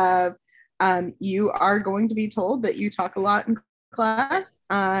issues of you are going to be told that you talk a lot in class,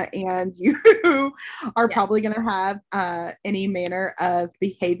 and you are probably going to have any manner of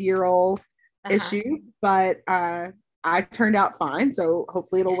behavioral issues, but I turned out fine, so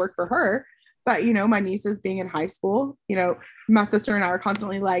hopefully it'll work for her. But my nieces being in high school, my sister and I are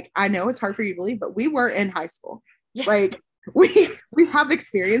constantly like, I know it's hard for you to believe, but we were in high school. Like we have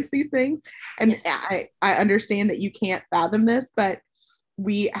experienced these things, and I understand that you can't fathom this, but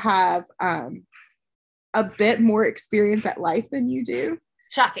we have a bit more experience at life than you do.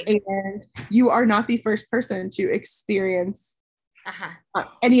 Shocking. And you are not the first person to experience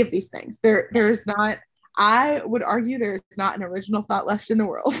any of these things. There's not, I would argue there's not an original thought left in the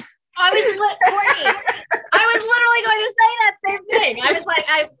world. Courtney, I was literally going to say that same thing. I was like,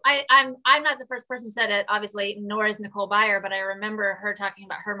 I'm not the first person who said it, obviously, nor is Nicole Byer, but I remember her talking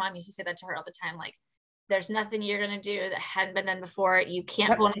about her mom used to say that to her all the time. Like, there's nothing you're going to do that hadn't been done before. You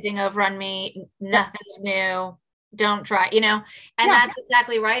can't pull anything over on me. Nothing's new. Don't try, and that's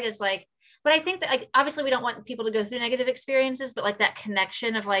exactly right. Is like, but I think that like, obviously we don't want people to go through negative experiences, but like that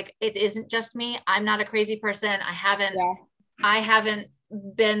connection of like, it isn't just me. I'm not a crazy person. I haven't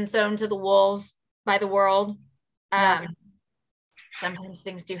been thrown to the wolves by the world. Sometimes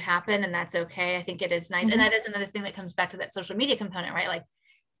things do happen, and that's okay. I think it is nice. And that is another thing that comes back to that social media component, right? Like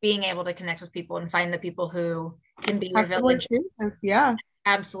being able to connect with people and find the people who can be your village.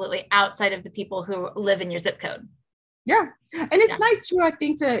 Absolutely. Outside of the people who live in your zip code. Yeah. And it's nice too, I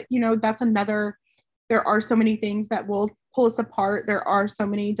think, to, that's another, there are so many things that will pull us apart. There are so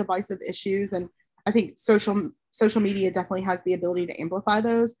many divisive issues. And I think social media definitely has the ability to amplify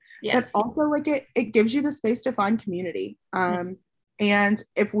those. But also like it gives you the space to find community. And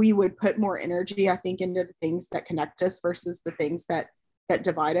if we would put more energy, I think, into the things that connect us versus the things that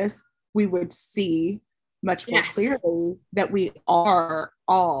divide us, we would see much more Yes. clearly that we are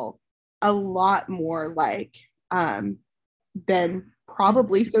all a lot more like than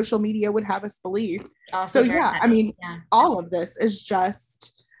probably social media would have us believe. Also So very yeah, much. I mean, Yeah. all of this is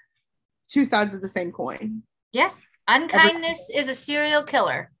just two sides of the same coin. Yes. Unkindness is a serial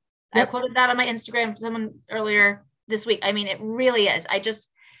killer. Yep. I quoted that on my Instagram from someone earlier this week. I mean, it really is.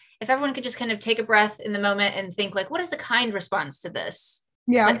 If everyone could just kind of take a breath in the moment and think like, what is the kind response to this?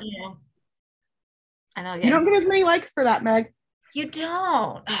 Yeah. But, I know. You don't get as many likes for that, Meg. You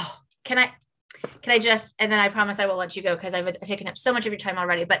don't. Oh, can I just, and then I promise I will let you go because I've taken up so much of your time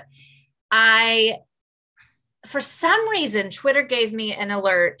already, but for some reason, Twitter gave me an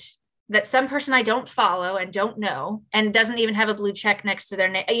alert that some person I don't follow and don't know and doesn't even have a blue check next to their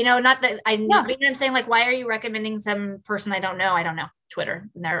name. Not that I know, but I'm saying like, why are you recommending some person I don't know? I don't know. Twitter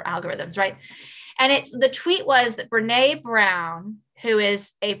and their algorithms, right? And the tweet was that Brene Brown, who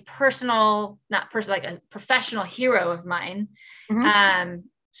is a like a professional hero of mine,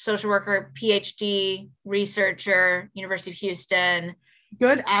 social worker, PhD, researcher, University of Houston.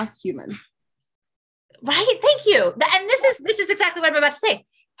 Good ass human. Right. Thank you. And this is exactly what I'm about to say.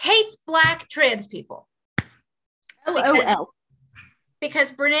 Hates Black trans people. LOL.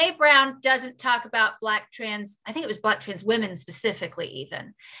 Because Brene Brown doesn't talk about Black trans women specifically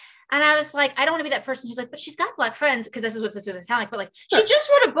even. And I was like, I don't want to be that person who's like, but she's got Black friends, because this is what this is going to sound like. But like, she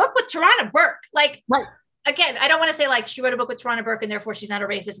just wrote a book with Tarana Burke. Like, right. Again, I don't want to say like she wrote a book with Tarana Burke and therefore she's not a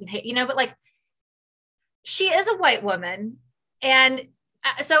racist and hate, but like, she is a white woman. And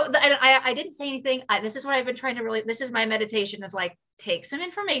so I didn't say anything. This is what I've been trying to this is my meditation of like, take some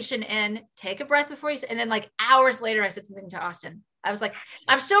information in, take a breath before you say, and then like hours later, I said something to Austin. I was like,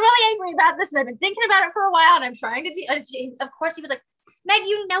 I'm still really angry about this. And I've been thinking about it for a while and I'm trying to, of course he was like, Meg,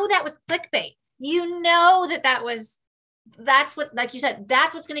 that was clickbait. That's what, like you said,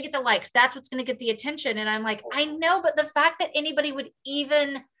 that's what's going to get the likes. That's what's going to get the attention. And I'm like, I know, but the fact that anybody would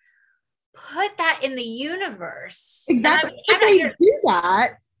even put that in the universe. Exactly. If they do that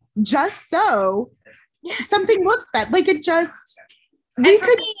just so something looks bad. Like it just, me,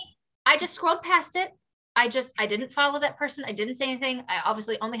 I just scrolled past it. I didn't follow that person. I didn't say anything. I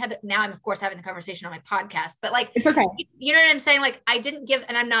obviously only had now I'm of course having the conversation on my podcast, but like, it's okay. You know what I'm saying? Like I didn't give,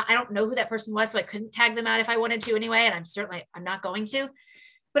 and I don't know who that person was. So I couldn't tag them out if I wanted to anyway. And I'm not going to,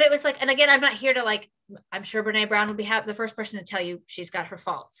 but it was like, and again, I'm not here to like, I'm sure Brene Brown would be the first person to tell you she's got her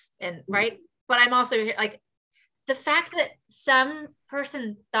faults and right. But I'm also here, like the fact that some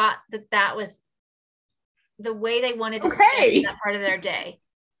person thought that was the way they wanted to spend that part of their day.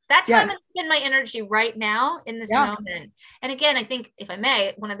 That's how I'm going to spend my energy right now in this moment. And again, I think if I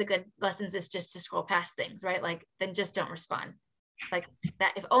may, one of the good lessons is just to scroll past things, right? Like then just don't respond. Like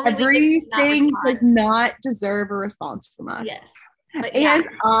that. If only everything does not deserve a response from us. Yes. And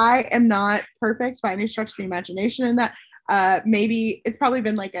I am not perfect by any stretch of the imagination in that. Maybe it's probably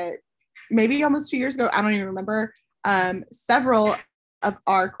been like maybe almost 2 years ago. I don't even remember. Several of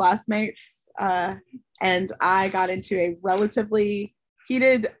our classmates and I got into a relatively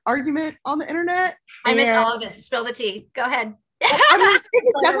heated argument on the internet. I missed all of this. Spill the tea. Go ahead. I mean, it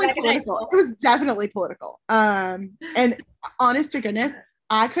was definitely political. It was definitely political. And honest to goodness,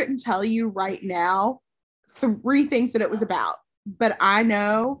 I couldn't tell you right now 3 things that it was about. But I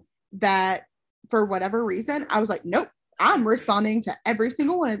know that for whatever reason, I was like, nope, I'm responding to every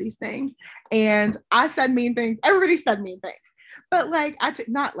single one of these things. And I said mean things. Everybody said mean things. But like,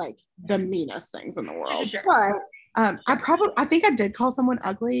 not like the meanest things in the world. Sure. But I think I did call someone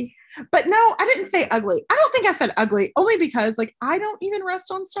ugly, but no, I didn't say ugly. I don't think I said ugly, only because like I don't even rest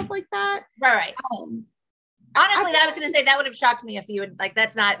on stuff like that. Right. Honestly, I was going to say that would have shocked me if you would like.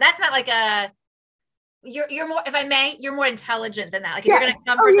 That's not like a. You're more, if I may, you're more intelligent than that. Like if you're going to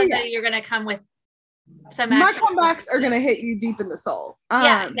come for somebody, you're going to come with some. My comebacks are going to hit you deep in the soul.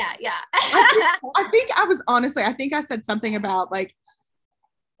 Yeah. I think I said something about like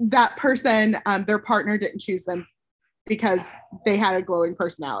that person, their partner didn't choose them because they had a glowing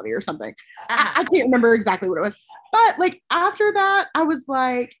personality or something. I can't remember exactly what it was, but like after that, I was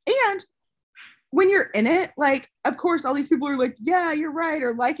like, and when you're in it, like, of course, all these people are like, yeah, you're right,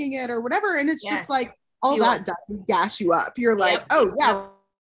 or liking it or whatever. And it's just like, all that does is gas you up. You're like, oh yeah.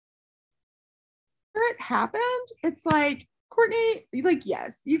 It happened. It's like, Courtney, like,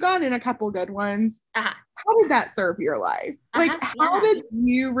 yes, you got in a couple good ones. How did that serve your life? Like, how did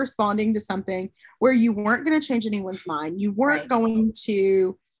you responding to something where you weren't going to change anyone's mind? You weren't going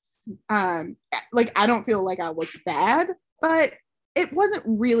to, like, I don't feel like I looked bad, but it wasn't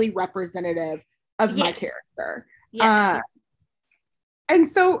really representative of my character. And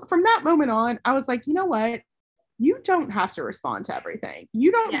so from that moment on, I was like, you know what? you don't have to respond to everything.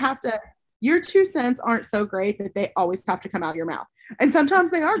 You don't Yes. have to, your 2 cents aren't so great that they always have to come out of your mouth. And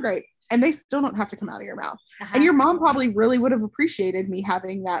sometimes they are great and they still don't have to come out of your mouth. And your mom probably really would have appreciated me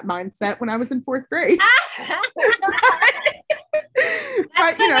having that mindset when I was in 4th grade.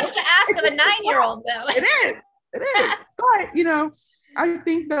 That's so much to ask of a 9-year-old, though. It is. It is. But, you know, I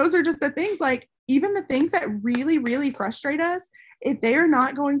think those are just the things, like, even the things that really, really frustrate us, if they are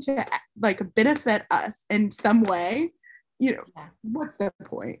not going to like benefit us in some way, you know, what's the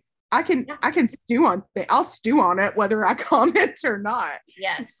point? I can stew on it. I'll stew on it whether I comment or not.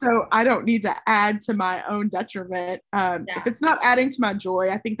 Yes. So I don't need to add to my own detriment. If it's not adding to my joy,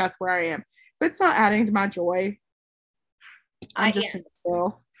 I think that's where I am. If it's not adding to my joy, I'm just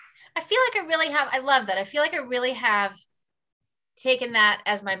still. I feel like I really have. I love that. I feel like I really have taken that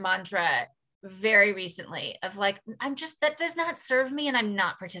as my mantra very recently, of like, I'm just, that does not serve me and I'm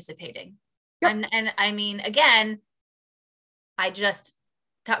not participating. And I mean, again, I just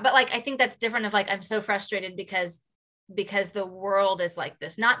talk, but like, I think that's different of like, I'm so frustrated because the world is like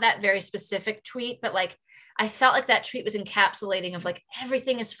this, not that very specific tweet, but like, I felt like that tweet was encapsulating of like,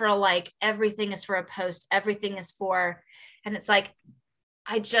 everything is for a like, everything is for a post, everything is for, and it's like,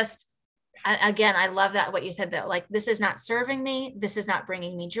 again, I love that what you said, that like, this is not serving me. This is not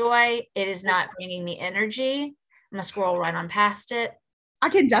bringing me joy. It is not bringing me energy. I'm gonna scroll right on past it. I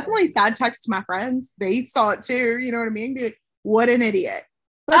can definitely sad text my friends. They saw it too. You know what I mean? Be like, what an idiot.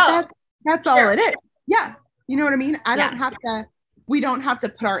 But that's all it is. Yeah. You know what I mean? We don't have to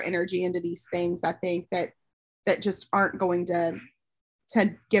put our energy into these things. I think that just aren't going to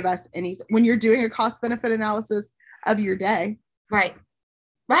give us any, when you're doing a cost benefit analysis of your day. Right.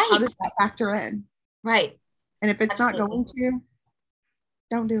 How does that factor in? Right. And if it's not going to,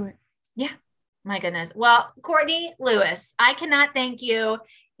 don't do it. Yeah. My goodness. Well, Courtney Lewis, I cannot thank you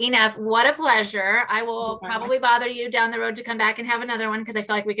enough. What a pleasure. I will probably bother you down the road to come back and have another one, because I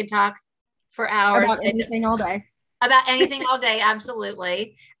feel like we could talk for hours. About anything all day. About anything all day.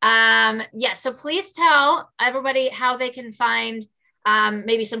 Absolutely. So please tell everybody how they can find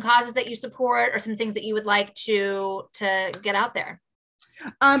maybe some causes that you support or some things that you would like to get out there.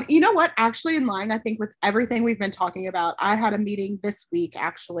 You know what? Actually, in line, I think with everything we've been talking about, I had a meeting this week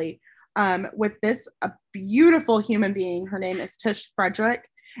actually with a beautiful human being. Her name is Tish Frederick,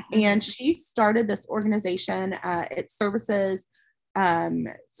 and she started this organization. It services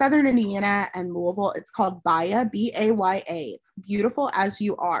Southern Indiana and Louisville. It's called BAYA, BAYA. It's Beautiful As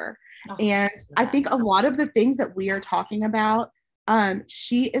You Are. And I think a lot of the things that we are talking about,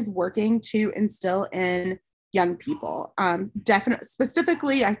 she is working to instill in young people. Definitely,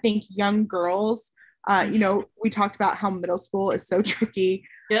 specifically, I think young girls. You know, we talked about how middle school is so tricky.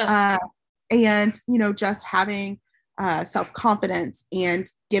 And, you know, just having self-confidence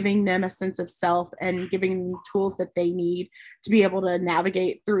and giving them a sense of self and giving them tools that they need to be able to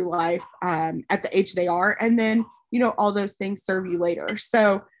navigate through life at the age they are. And then, you know, all those things serve you later.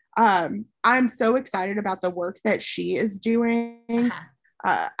 So I'm so excited about the work that she is doing.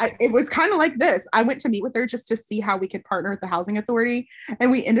 It was kind of like this. I went to meet with her just to see how we could partner with the Housing Authority.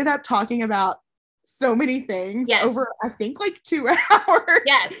 And we ended up talking about so many things over, I think, like 2 hours.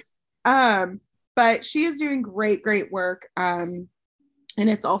 Yes. But she is doing great work. And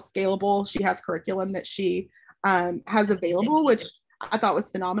it's all scalable. She has curriculum that she has available, which I thought was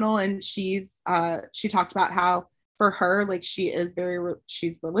phenomenal. And she talked about how for her, like, she's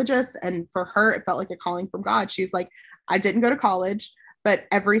religious, and for her, it felt like a calling from God. She's like, I didn't go to college, but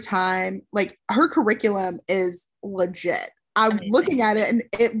every time, like, her curriculum is legit. I'm looking at it and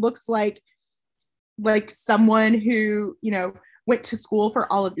it looks like someone who, you know, went to school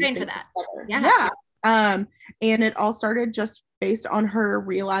for all of these things. And it all started just based on her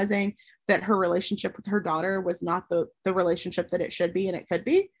realizing that her relationship with her daughter was not the relationship that it should be and it could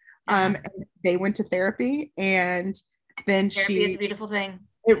be. And they went to therapy, and then therapy is a beautiful thing.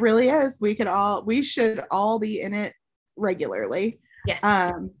 It really is. We should all be in it regularly. Yes.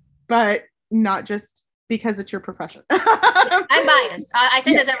 But not just because it's your profession. I'm biased. I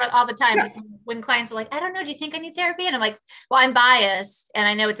say this all the time when clients are like, I don't know, do you think I need therapy? And I'm like, well, I'm biased, and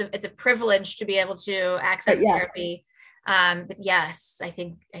I know it's a privilege to be able to access therapy. But yes, I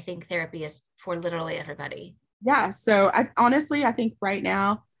think therapy is for literally everybody. Yeah. So I think right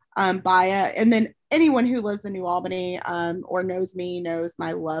now, BAYA, and then anyone who lives in New Albany or knows me knows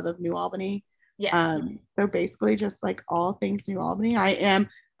my love of New Albany. Yes. So basically just like all things New Albany.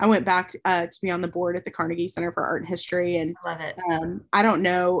 I went back to be on the board at the Carnegie Center for Art and History, and I love it. I don't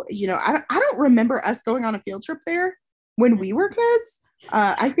know, you know, I don't remember us going on a field trip there when we were kids.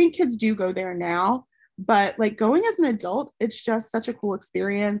 I think kids do go there now, But like going as an adult, it's just such a cool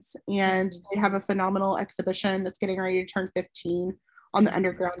experience. And Mhm. they have a phenomenal exhibition that's getting ready to turn 15 on the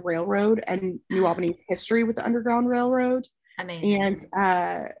Underground Railroad and New Albany's history with the Underground Railroad. Amazing.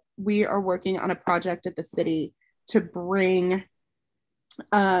 And we are working on a project at the city to bring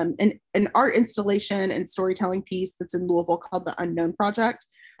an art installation and storytelling piece that's in Louisville called the Unknown Project.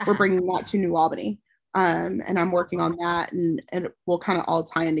 We're Uh-huh. bringing that to New Albany. And I'm Oh, working cool. on that, and we'll kind of all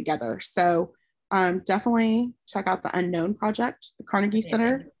tie in together. So definitely check out the Unknown Project, the Carnegie Amazing.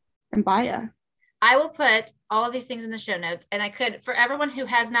 Center, and Baya. I will put all of these things in the show notes. And I could, for everyone who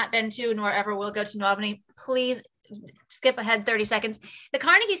has not been to nor ever will go to New Albany, please skip ahead 30 seconds. The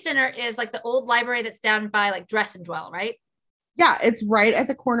Carnegie Center is like the old library that's down by like Dress and Dwell, right? Yeah, it's right at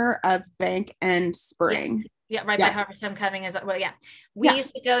the corner of Bank and Yes. Spring. Yeah, right by Yes. Harvest Homecoming is well, yeah. We Yeah.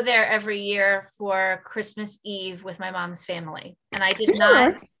 used to go there every year for Christmas Eve with my mom's family. And Did you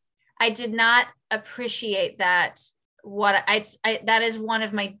really? I did not appreciate that. That is one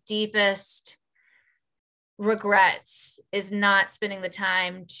of my deepest regrets is not spending the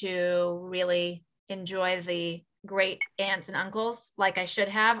time to really enjoy the great aunts and uncles like I should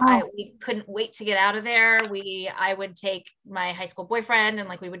have. Oh, We couldn't wait to get out of there. I would take my high school boyfriend and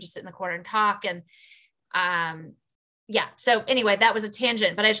like we would just sit in the corner and talk and um yeah. So anyway, that was a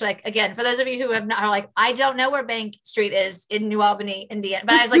tangent, but I just like again for those of you who have not are like I don't know where Bank Street is in New Albany, Indiana,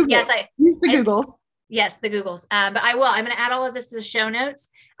 but I just was like Google. yes, Use the I Googles. yes, the Googles. But I will. I'm going to add all of this to the show notes.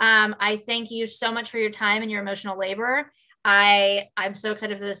 I thank you so much for your time and your emotional labor. I'm so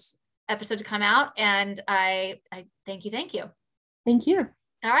excited for this episode to come out, and I thank you. Thank you. Thank you.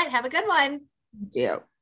 All right, have a good one. You do.